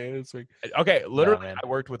work, man. It's like, okay, literally, I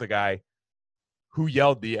worked with a guy who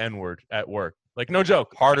yelled the N-word at work. Like, no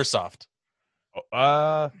joke. Hard or soft?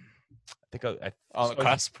 I think on the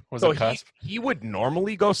cusp. Was it cusp? He would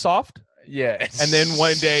normally go soft. Yeah. And then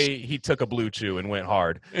one day he took a blue chew and went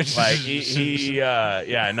hard. Like he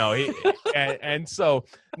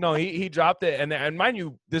dropped it. And mind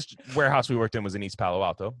you, this warehouse we worked in was in East Palo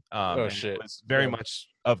Alto. Shit. It was very much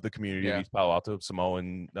of the community of East Palo Alto,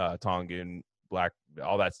 Samoan, Tongan, Black,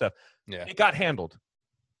 all that stuff. Yeah. It got handled.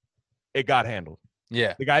 it got handled.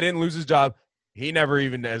 Yeah. The guy didn't lose his job. He never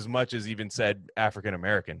even as much as even said African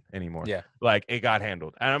American anymore. Yeah. Like it got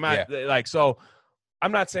handled. And I'm not like, so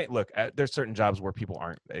I'm not saying, look, there's certain jobs where people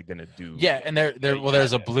aren't going to do. Yeah. And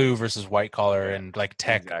there's a blue versus white collar and like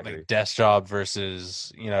tech, like desk job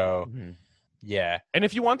versus, yeah. And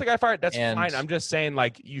if you want the guy fired, that's fine. I'm just saying,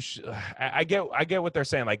 like, you should. I get what they're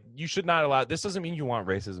saying. Like, you should not allow. This doesn't mean you want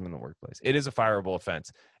racism in the workplace. It is a fireable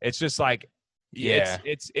offense. It's just like,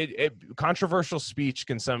 it's controversial speech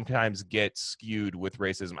can sometimes get skewed with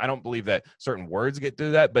racism. I don't believe that certain words get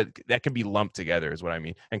to that, but that can be lumped together, is what I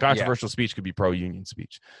mean. And controversial speech could be pro-union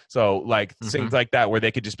speech. So, like things like that, where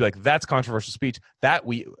they could just be like, "That's controversial speech that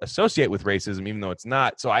we associate with racism, even though it's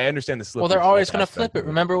not." So I understand the slippery. Well, they're always going to flip it.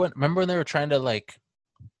 Remember when they were trying to like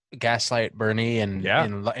gaslight Bernie and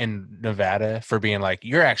in Nevada for being like,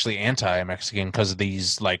 "You're actually anti-Mexican because of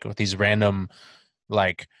these random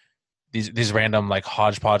like." These random like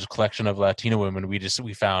hodgepodge collection of Latino women we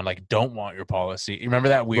found like don't want your policy. You remember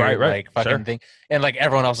that weird like fucking thing? And like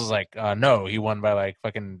everyone else was like, no, he won by like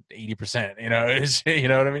fucking 80%. You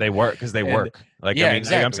know what I mean? They work because they work. Like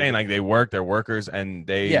exactly. Like I'm saying, like they work. They're workers and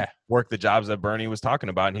they work the jobs that Bernie was talking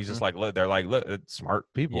about. And he's just like, look, they're like, look, it's smart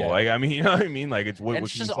people. Yeah. Like I mean, you know what I mean? Like it's what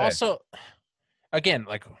it's just also, again,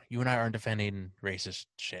 like you and I aren't defending racist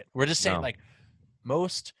shit. We're just saying like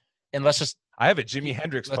most, and let's just. I have a Jimi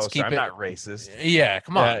Hendrix poster. I'm not racist. Yeah,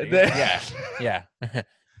 come on. Yeah.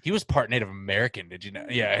 He was part Native American. Did you know?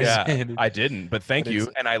 Yeah. I didn't, but thank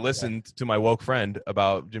you. And I listened to my woke friend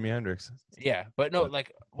about Jimi Hendrix. Yeah, but no,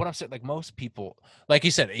 like what I'm saying, like most people, like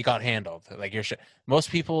you said, it got handled. Like your shit.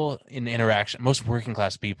 Most people in interaction, most working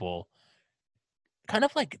class people, kind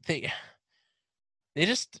of like they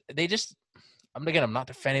just. I'm not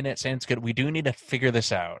defending it, saying it's good. We do need to figure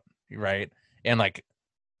this out, right? And like.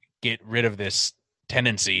 Get rid of this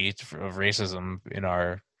tendency of racism in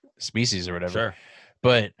our species or whatever. Sure.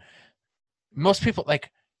 But most people,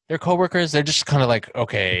 like their coworkers, they're just kind of like,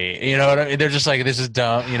 okay, you know what I mean? They're just like, this is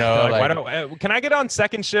dumb, you know. Like, why don't, can I get on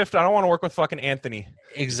second shift? I don't want to work with fucking Anthony.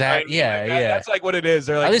 Exactly. Right? That's like what it is.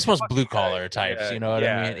 They're like, at least most blue collar types, you know what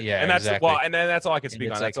I mean? Yeah. And that's exactly. and then that's all I can speak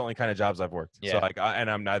on. Like, that's the only kind of jobs I've worked. So like,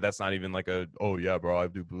 and I'm not. That's not even like bro, I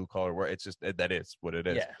do blue collar work. It's just that is what it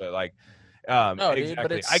is. Yeah. But like. No,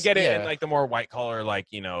 exactly. Dude, I get it in like the more white collar, like,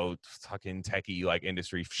 fucking techie like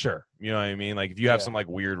industry. Sure. You know what I mean? Like if you have some like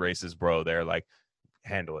weird racist bro there, like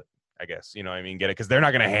handle it, I guess, you know what I mean? Get it. Cause they're not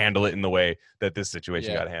going to handle it in the way that this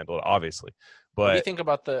situation got handled, obviously. But what do you think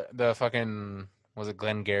about the fucking, was it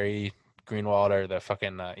Glengarry Greenwald or the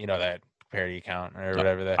fucking, that parody account or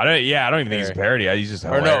whatever that. I don't even think he's a parody. He's just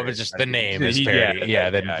hilarious. Or no, but just the name is parody.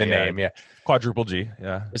 The name. Yeah. Quadruple G.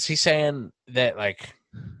 Yeah. Is he saying that like,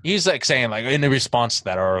 he's like saying like in the response to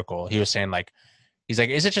that article, he was saying like, he's like,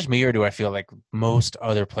 is it just me or do I feel like most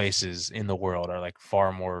other places in the world are like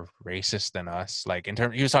far more racist than us? Like in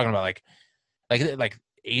terms, he was talking about like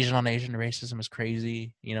Asian on Asian racism is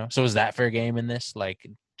crazy, So is that fair game in this? Like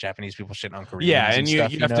Japanese people shitting on Koreans. Yeah, and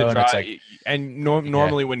stuff, you have to try.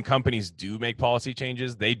 Normally when companies do make policy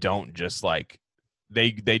changes, they don't just like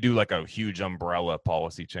they do like a huge umbrella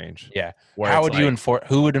policy change. Yeah. How would you enforce?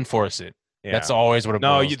 Who would enforce it? Yeah. That's always what it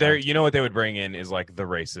boils down to. You know what they would bring in is like the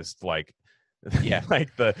racist, like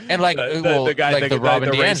like the and like the guy like the Robin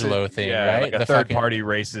DiAngelo thing, right? Like a third party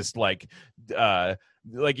racist, like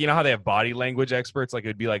you know how they have body language experts, like it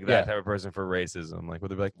would be like that type of person for racism, like would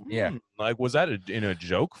they be like, like was that in a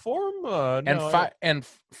joke form? No. And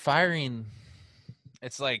firing,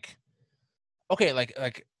 it's like okay,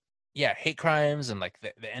 like. Yeah, hate crimes and like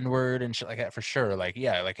the N-word and shit like that for sure. Like,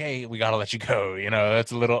 like, hey, we gotta let you go.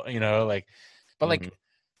 That's a little, like, but like,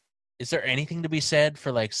 is there anything to be said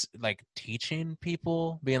for like teaching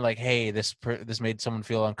people, being like, hey, this made someone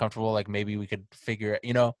feel uncomfortable. Like maybe we could figure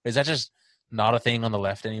it. Is that just not a thing on the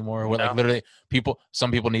left anymore? Where like literally some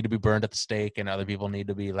people need to be burned at the stake and other people need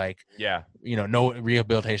to be like, no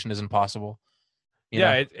rehabilitation isn't possible.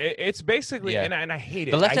 It's basically, and I hate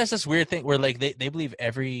it. The left has this weird thing where like they believe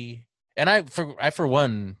and I for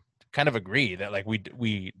one kind of agree that like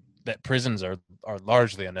we that prisons are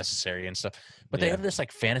largely unnecessary and stuff, but they have this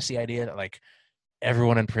like fantasy idea that like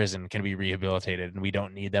everyone in prison can be rehabilitated and we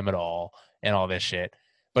don't need them at all and all this shit.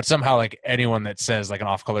 But somehow, like anyone that says like an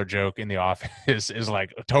off-color joke in the office is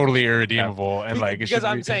like totally irredeemable and like because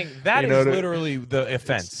I'm saying that is literally the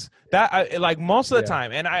offense. That like most of the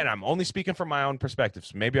time, and I'm only speaking from my own perspective,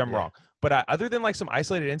 so maybe I'm wrong. But other than like some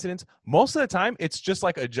isolated incidents, most of the time it's just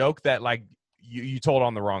like a joke that like you told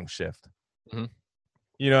on the wrong shift. Mm-hmm.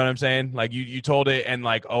 You know what I'm saying? Like you told it, and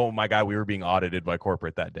like, oh my God, we were being audited by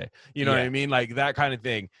corporate that day. You know what I mean? Like that kind of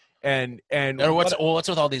thing. And what's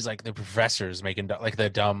with all these like the professors making like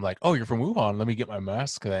the dumb like, oh, you're from Wuhan, let me get my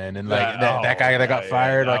mask then, and like that guy that got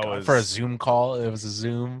fired for a Zoom call. It was a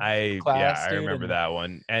Zoom class. I remember that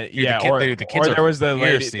one. And dude, the kids or there was the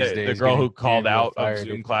lady, the girl who called out of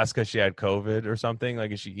Zoom dude. class because she had COVID or something.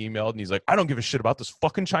 Like she emailed, and he's like, I don't give a shit about this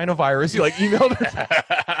fucking China virus. He like emailed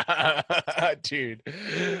her. Dude,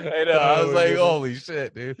 I know. I was like, holy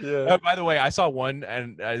shit, dude. Yeah. By the way, I saw one,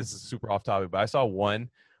 and this is super off topic, but I saw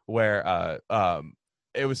one where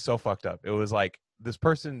it was so fucked up. It was like this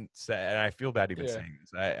person said, and I feel bad even saying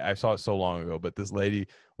this. I saw it so long ago, but this lady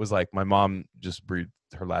was like, my mom just breathed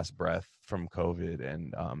her last breath from COVID,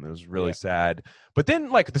 and it was really sad. But then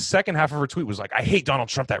like the second half of her tweet was like, I hate Donald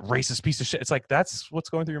Trump, that racist piece of shit. It's like, that's what's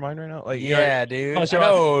going through your mind right now. Like, dude.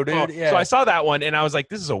 No, dude. So I saw that one and I was like,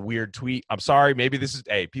 this is a weird tweet. I'm sorry. Maybe this is,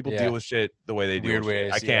 people deal with shit the way they do. Weird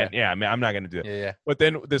ways. I can't. I mean, I'm not going to do it. Yeah. But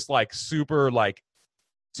then this like super like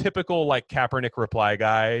typical like Kaepernick reply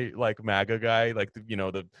guy, like MAGA guy, like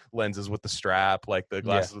the lenses with the strap, like the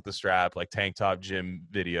glasses with the strap, like tank top gym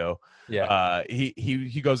video.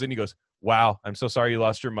 He goes in, he goes, wow, I'm so sorry you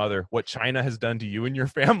lost your mother. What China has done to you and your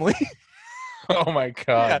family. Oh my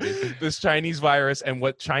God. This Chinese virus and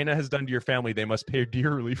what China has done to your family, they must pay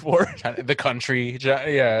dearly for. The country. It's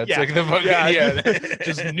like the fucking,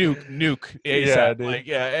 just nuke ASAP.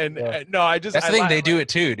 And no, I just, that's the thing, they do it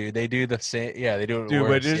too, dude. They do the same. Yeah, they do it dude,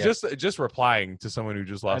 worse, but it's just replying to someone who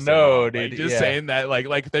just lost dude. Like, just saying that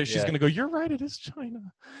she's gonna go, you're right, it is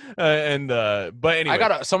China. But anyway,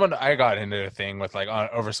 I got into a thing with like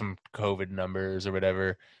over some COVID numbers or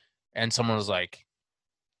whatever, and someone was like,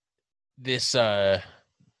 someone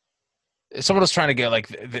was trying to get like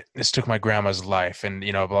this took my grandma's life, and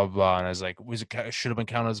blah blah blah, and I was like, should have been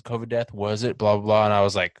counted as a COVID death, was it, blah blah blah, and I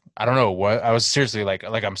was like, I don't know what, I was seriously like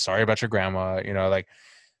I'm sorry about your grandma, like,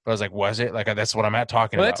 but I was like, was it, like, that's what I'm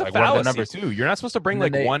talking about. That's a fallacy too. You're not supposed to bring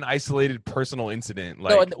one isolated personal incident.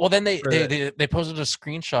 Like, no, well then they posted a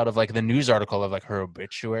screenshot of like the news article of like her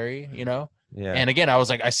obituary, Yeah. And again, I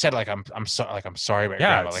was like, I said like I'm sorry about your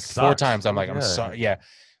grandma, like 4 times. I'm like, I'm sorry. Yeah.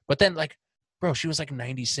 But then, like, bro, she was like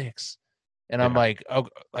 96, and I'm like, oh,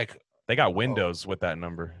 like they got Windows with that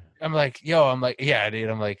number. I'm like, yeah, dude.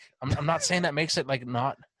 I'm like, I'm not saying that makes it like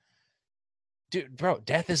not, dude, bro.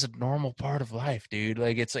 Death is a normal part of life, dude.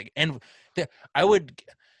 Like, it's like, and I would,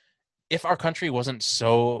 if our country wasn't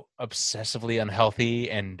so obsessively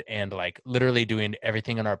unhealthy and like literally doing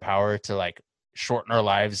everything in our power to like shorten our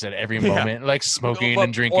lives at every moment, like smoking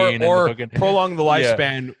and drinking or prolong the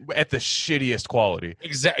lifespan at the shittiest quality.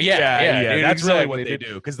 Exactly. Dude, that's really what they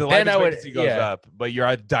do, because the life expectancy goes up, but you're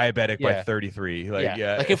a diabetic by 33. Like,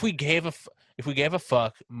 like if we gave a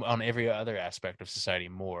fuck on every other aspect of society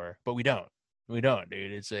more, but we don't,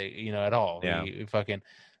 dude. It's like, at all. We fucking,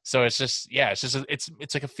 so it's just,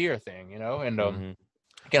 it's like a fear thing, and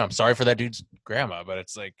again, I'm sorry for that dude's grandma, but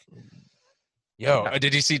it's like,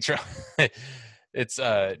 did you see Trump?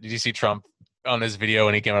 Did you see Trump on his video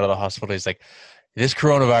when he came out of the hospital? He's like, this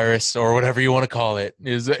coronavirus or whatever you want to call it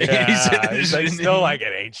is. He's like, still like,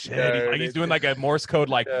 it ain't shit. Like, he's doing like a Morse code,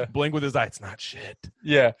 like blink with his eye. It's not shit.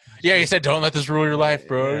 Yeah. He said, don't let this rule your life,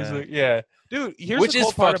 bro. He's like, dude. Here's which the is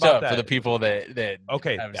cool part fucked about up that. for the people that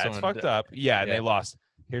okay, that's fucked up. And they lost.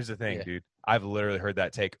 Here's the thing, dude. I've literally heard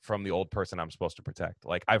that take from the old person I'm supposed to protect.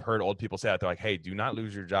 Like, I've heard old people say that. They're like, hey, do not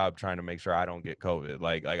lose your job trying to make sure I don't get COVID.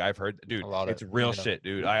 Like I've heard, dude, it's real shit,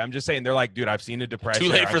 dude. I'm just saying, they're like, dude, I've seen a depression. Too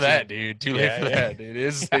late for that, dude. Too late for that, dude.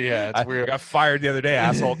 It's weird. I got fired the other day,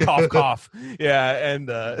 asshole. Cough, cough. And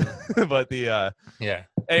but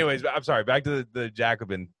anyways, I'm sorry. Back to the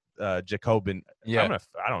Jacobin. I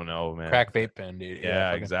don't know, man. Crack vape pen, dude.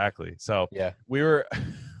 Yeah, exactly. So we were.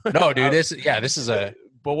 No, dude. This is a.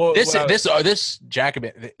 But this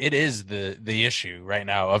Jacobin, it is the issue right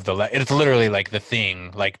now of it's literally like the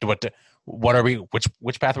thing, like what are we,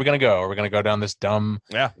 which path are we gonna go? Are we gonna go down this dumb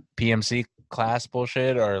PMC class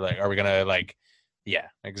bullshit, or like are we gonna like,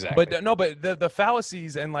 exactly. But the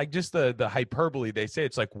fallacies and like just the hyperbole they say,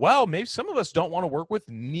 it's like, well, maybe some of us don't want to work with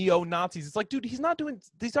neo-Nazis. It's like, dude, he's not doing,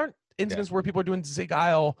 these aren't incidents where people are doing Sieg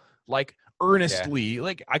Heil like earnestly.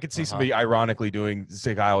 Like, I could see somebody ironically doing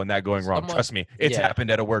Sieg Heil and that going wrong. Trust me, it's happened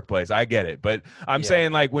at a workplace. I get it. But I'm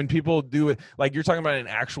saying, like, when people do it, like, you're talking about an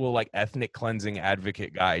actual like ethnic cleansing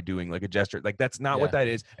advocate guy doing like a gesture, like, that's not what that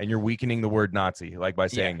is, and you're weakening the word Nazi like by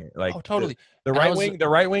saying it. Like, totally. The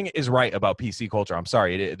right wing is right about PC culture. I'm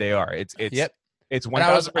sorry, they are. It's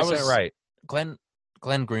 1000% right. Glenn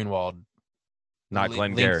Greenwald, not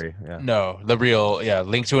Glenn Gary. No, the real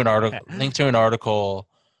link to an article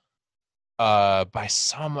by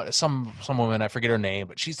some woman, I forget her name,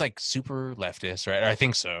 but she's like super leftist, right? I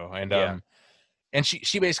think so. And And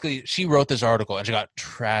she basically she wrote this article and she got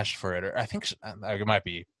trashed for it. Or I think it might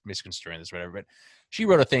be misconstruing this or whatever, but she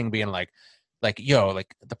wrote a thing being like yo,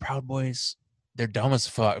 like the Proud Boys, they're dumb as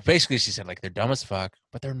fuck. Basically, she said like they're dumb as fuck,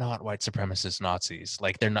 but they're not white supremacist Nazis.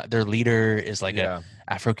 Like they're not. Their leader is like a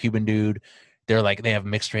Afro-Cuban dude. They're like they have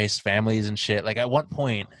mixed race families and shit. Like at what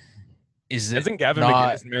point is it? Isn't Gavin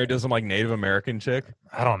McInnes married to some like Native American chick?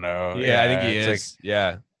 I don't know. Yeah, I think he is. Like,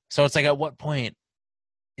 yeah. So it's like at what point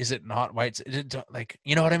is it not white? Like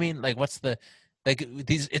you know what I mean? Like what's the like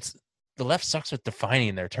these? It's the left sucks with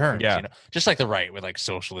defining their terms. Yeah. You know, just like the right with like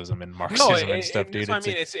socialism and Marxism and stuff, dude. I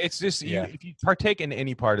mean, it's just if you partake in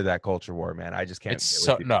any part of that culture war, man, I just can't. It's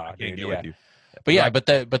so no, I can't get with you. But yeah, but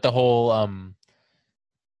the whole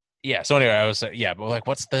yeah. So anyway, I was but like,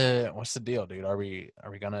 what's the deal, dude? Are we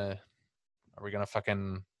gonna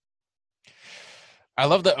fucking? I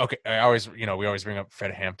love that. Okay, I always we always bring up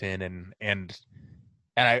Fred Hampton and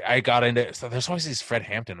I got into so there's always these Fred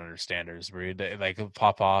Hampton understanders where they like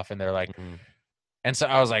pop off and they're like, and so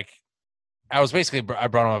I was like, I brought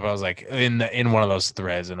them up. I was like in one of those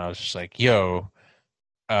threads and I was just like, yo,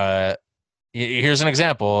 here's an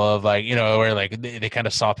example of like where like they kind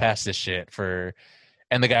of saw past this shit for.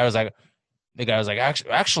 And the guy was like,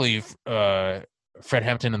 actually, Fred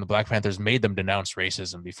Hampton and the Black Panthers made them denounce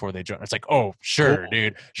racism before they joined. It's like, oh, sure,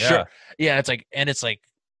 dude, sure, yeah. It's like,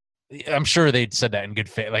 I'm sure they said that in good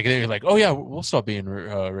faith. Like they're like, oh yeah, we'll stop being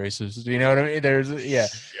racist. You know what I mean? There's yeah.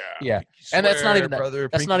 And that's not even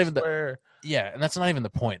that's not even and that's not even the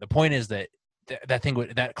point. The point is that that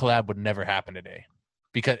collab would never happen today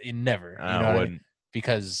because it never. You know what I mean?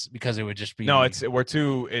 Because it would just be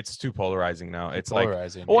it's too polarizing now. It's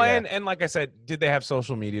polarizing. Like and like I said, did they have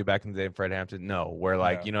social media back in the day of Fred Hampton? No, where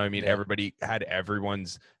like you know what I mean, everybody had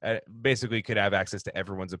everyone's basically could have access to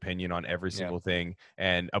everyone's opinion on every single thing,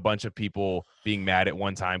 and a bunch of people being mad at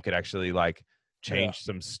one time could actually like change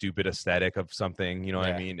some stupid aesthetic of something, you know what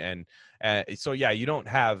I mean? And so you don't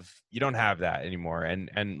have that anymore.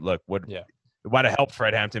 And look, it might have helped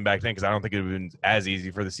Fred Hampton back then because I don't think it would have been as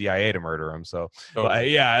easy for the CIA to murder him. So,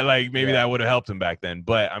 maybe that would have helped him back then.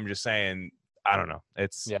 But I'm just saying, I don't know.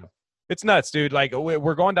 It's nuts, dude. Like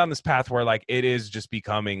we're going down this path where like it is just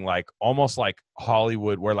becoming like almost like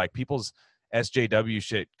Hollywood, where like people's SJW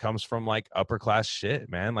shit comes from like upper class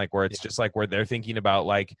shit, man. Like where it's just like where they're thinking about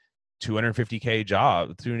like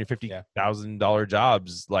 $250,000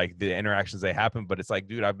 jobs, like the interactions they happen. But it's like,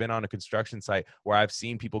 dude, I've been on a construction site where I've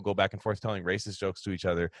seen people go back and forth telling racist jokes to each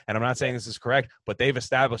other, and I'm not saying this is correct, but they've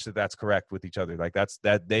established that that's correct with each other. Like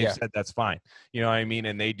they've said that's fine, you know what I mean?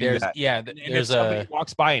 And they do that. And if somebody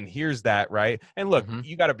walks by and hears that, right? And look,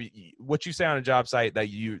 you got to be what you say on a job site that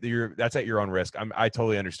you're that's at your own risk. I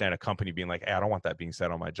totally understand a company being like, hey, I don't want that being said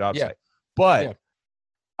on my job site, but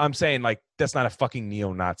I'm saying like that's not a fucking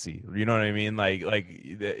neo-Nazi. You know what I mean? Like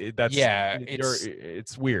that's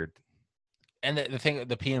it's weird. And the thing,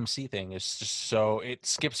 the PMC thing is just so it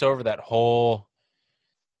skips over that whole.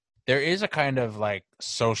 There is a kind of like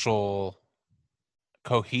social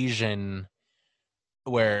cohesion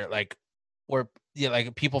where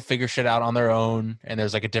people figure shit out on their own, and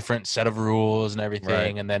there's like a different set of rules and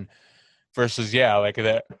everything, and then versus like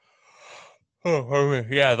that.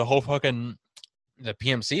 The whole fucking. The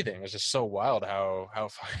PMC thing is just so wild how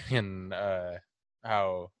fucking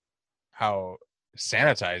how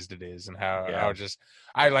sanitized it is and how just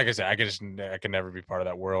like I said I could never be part of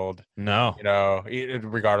that world. No,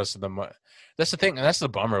 regardless of that's the thing, and that's the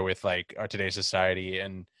bummer with like our today's society.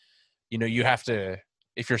 And you have to,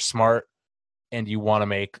 if you're smart and you want to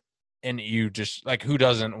make, and you just like, who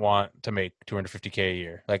doesn't want to make $250K a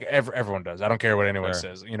year? Like everyone does. I don't care what anyone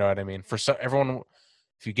says. You know what I mean? For everyone,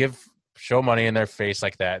 if you show money in their face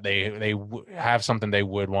like that, they have something they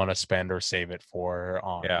would want to spend or save it for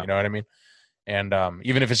on. You know what I mean? And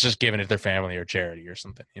even if it's just giving it to their family or charity or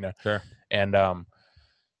something, Sure. And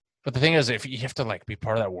but the thing is, if you have to like be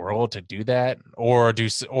part of that world to do that, or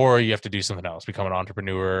you have to do something else, become an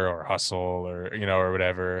entrepreneur or hustle or or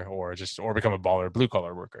whatever, or become a baller blue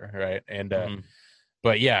collar worker, right? And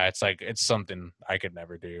but it's like it's something I could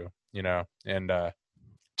never do, and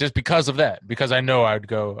just because of that, because I know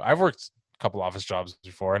I've worked a couple office jobs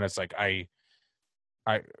before, and it's like I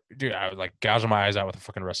would like gouging my eyes out with a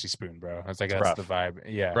fucking rusty spoon, bro. It's like that's the vibe.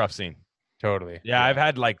 Yeah, rough scene. Totally. Yeah, I've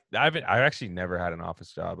had like I've actually never had an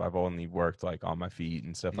office job. I've only worked like on my feet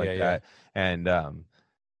and stuff like that. And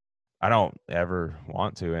I don't ever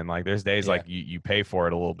want to. And like, there's days like you pay for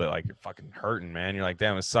it a little bit, like you're fucking hurting, man. You're like,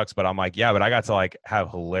 damn, it sucks. But I'm like, yeah, but I got to like have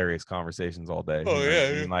hilarious conversations all day. Oh,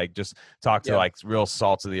 yeah. And like just talk to like real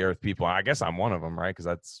salts of the earth people. I guess I'm one of them, right?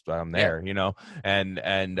 Because I'm there, you know, and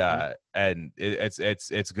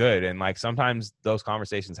it's good. And like sometimes those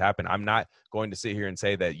conversations happen. I'm not going to sit here and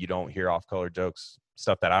say that you don't hear off color jokes,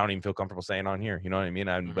 stuff that I don't even feel comfortable saying on here. You know what I mean?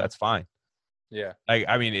 And that's fine. Yeah. Like,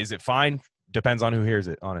 I mean, is it fine? Depends on who hears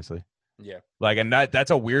it, honestly. Yeah. Like, and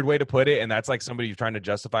that's a weird way to put it. And that's like somebody trying to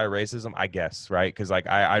justify racism, I guess. Right. Cause like,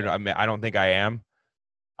 I don't think I am.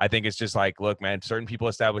 I think it's just like, look, man, certain people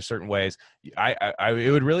establish certain ways.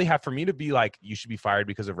 It would really have for me to be like, you should be fired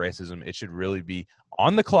because of racism. It should really be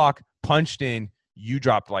on the clock, punched in. You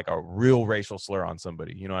dropped like a real racial slur on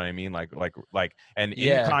somebody. You know what I mean? Like, and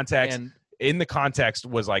in context, in the context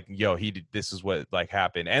was like, yo, this is what like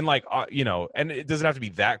happened. And like, you know, and it doesn't have to be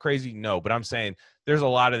that crazy. No, but I'm saying there's a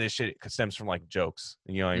lot of this shit stems from like jokes,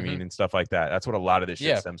 you know what I mean? And stuff like that. That's what a lot of this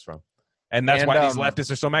shit stems from. And that's why these leftists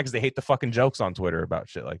are so mad, because they hate the fucking jokes on Twitter about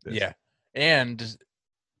shit like this. Yeah. And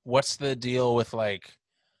what's the deal with like,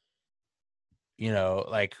 you know,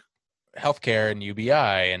 like healthcare and UBI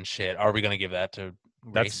and shit? Are we going to give that to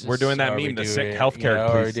we're doing that meme, the sick healthcare,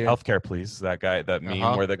 please, healthcare, please. That guy, that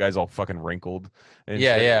meme where the guy's all fucking wrinkled. And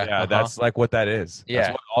that's like what that is.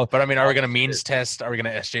 Yeah, but I mean, are we gonna means test? Are we gonna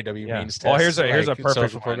SJW means test? Well, here's a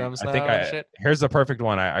perfect one. Here's the perfect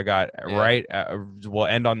one I got right. We'll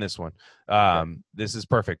end on this one. This is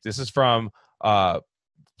perfect. This is from I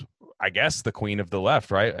guess the queen of the left,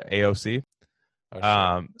 right? AOC. So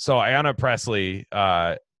Ayanna Pressley,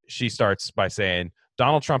 she starts by saying,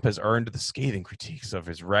 Donald Trump has earned the scathing critiques of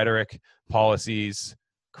his rhetoric, policies,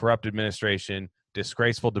 corrupt administration,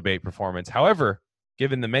 disgraceful debate performance. However,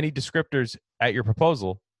 given the many descriptors at your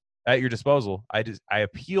disposal, I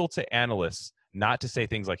appeal to analysts not to say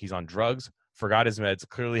things like he's on drugs, forgot his meds,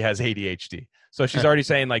 clearly has ADHD. So she's already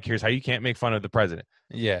saying like, here's how you can't make fun of the president.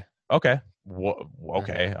 Yeah. Okay.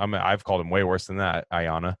 Okay. I've called him way worse than that,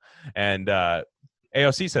 Ayanna. And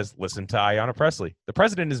AOC says, listen to Ayanna Pressley. The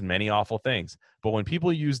president is many awful things, but when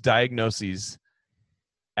people use diagnoses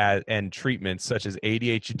and treatments such as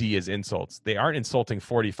ADHD as insults, they aren't insulting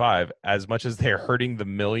 45 as much as they're hurting the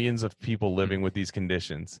millions of people living with these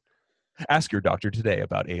conditions. Ask your doctor today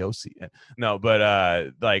about AOC. No,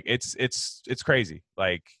 but like it's crazy.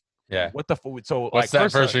 Like, yeah, what the so what's like,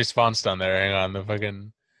 that first response down there? Hang on, the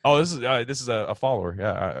fucking. Oh, this is a follower.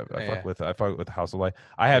 Yeah, I fuck with House of Light.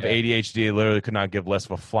 I have ADHD. I literally could not give less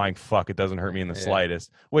of a flying fuck. It doesn't hurt me in the slightest.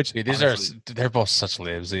 Which dude, they're both such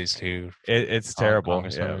libs. These two. It's terrible.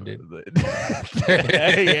 Yeah. Dude.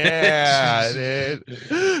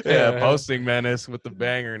 Yeah, posting menace with the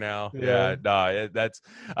banger now. Yeah, no, that's.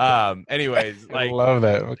 Anyways, like I love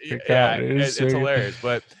that. It's hilarious,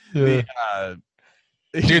 but the.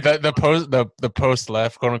 Dude, the post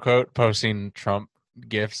left, quote unquote, posting Trump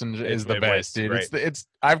gifts and is the best, dude. Right. It's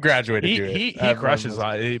I've graduated to it. He crushes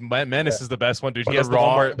on Menace is the best one, dude. He has the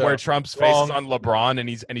one where Trump's face is on LeBron and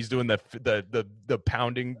he's doing the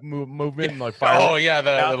pounding movement, like fire. Oh yeah,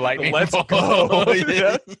 the lightning. Let's go.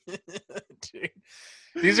 Yeah. Dude.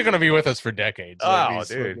 These are gonna be with us for decades. Oh,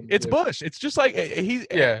 dude, it's Bush. It's just like he's.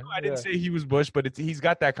 Yeah, I didn't say he was Bush, but he's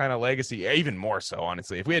got that kind of legacy. Even more so,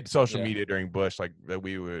 honestly. If we had social media during Bush, like it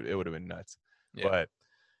would have been nuts. Yeah. But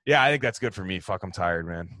yeah, I think that's good for me. Fuck, I'm tired,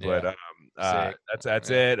 man. Yeah. But that's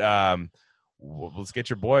it. Let's get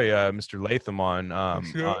your boy Mr. Latham on.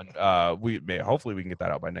 Hopefully we can get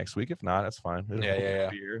that out by next week. If not, that's fine. Yeah.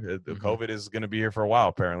 Be here. The COVID is going to be here for a while,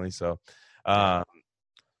 apparently. So.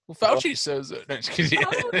 Well, Fauci says it.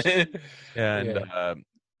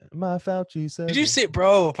 My Fauci says. Did you see,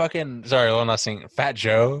 bro? Fucking sorry, I'm not saying. Fat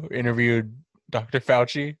Joe interviewed Dr.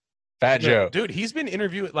 Fauci. Fat Joe, dude, he's been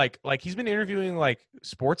interviewing like he's been interviewing like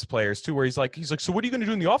sports players too, where he's like, so what are you gonna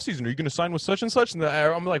do in the offseason? Are you gonna sign with such and such? And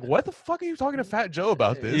I'm like, what the fuck are you talking to Fat Joe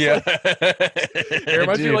about this? Yeah, it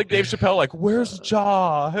reminds me of like Dave Chappelle, like, where's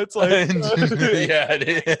Jaw? It's like, yeah,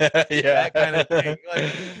 that kind of thing.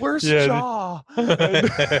 Like, where's Jaw?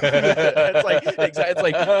 It's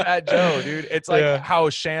like Fat Joe, dude. It's like how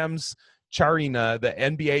Shams Charina, the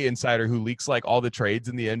NBA insider who leaks like all the trades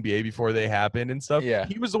in the NBA before they happen and stuff. Yeah.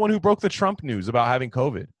 He was the one who broke the Trump news about having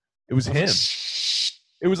COVID. It was him.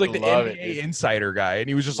 It was like the NBA insider guy. And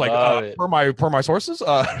he was just like, per my sources,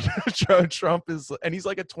 Trump is, and he's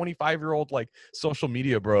like a 25-year-old like social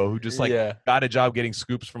media bro who just like got a job getting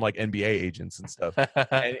scoops from like NBA agents and stuff.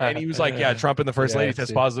 and he was like, yeah, Trump and the first lady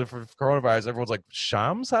test positive for coronavirus. Everyone's like,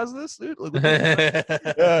 Shams has this, dude?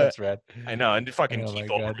 That's rad. I know. And fucking Keith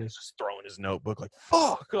Olbermann is just throwing his notebook like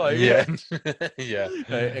fuck, like yeah,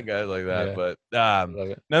 and guys like that. But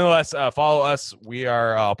nonetheless, follow us. We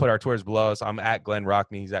are. I'll put our Twitters below us. I'm at Glenn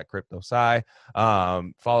Rockney. He's at Crypto Sci.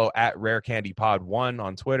 Follow at Rare Candy Pod 1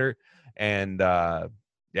 on Twitter, and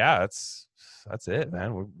that's it,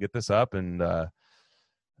 man. We'll get this up and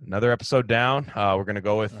another episode down. We're gonna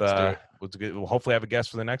go with we'll hopefully have a guest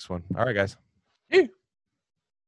for the next one. All right, guys.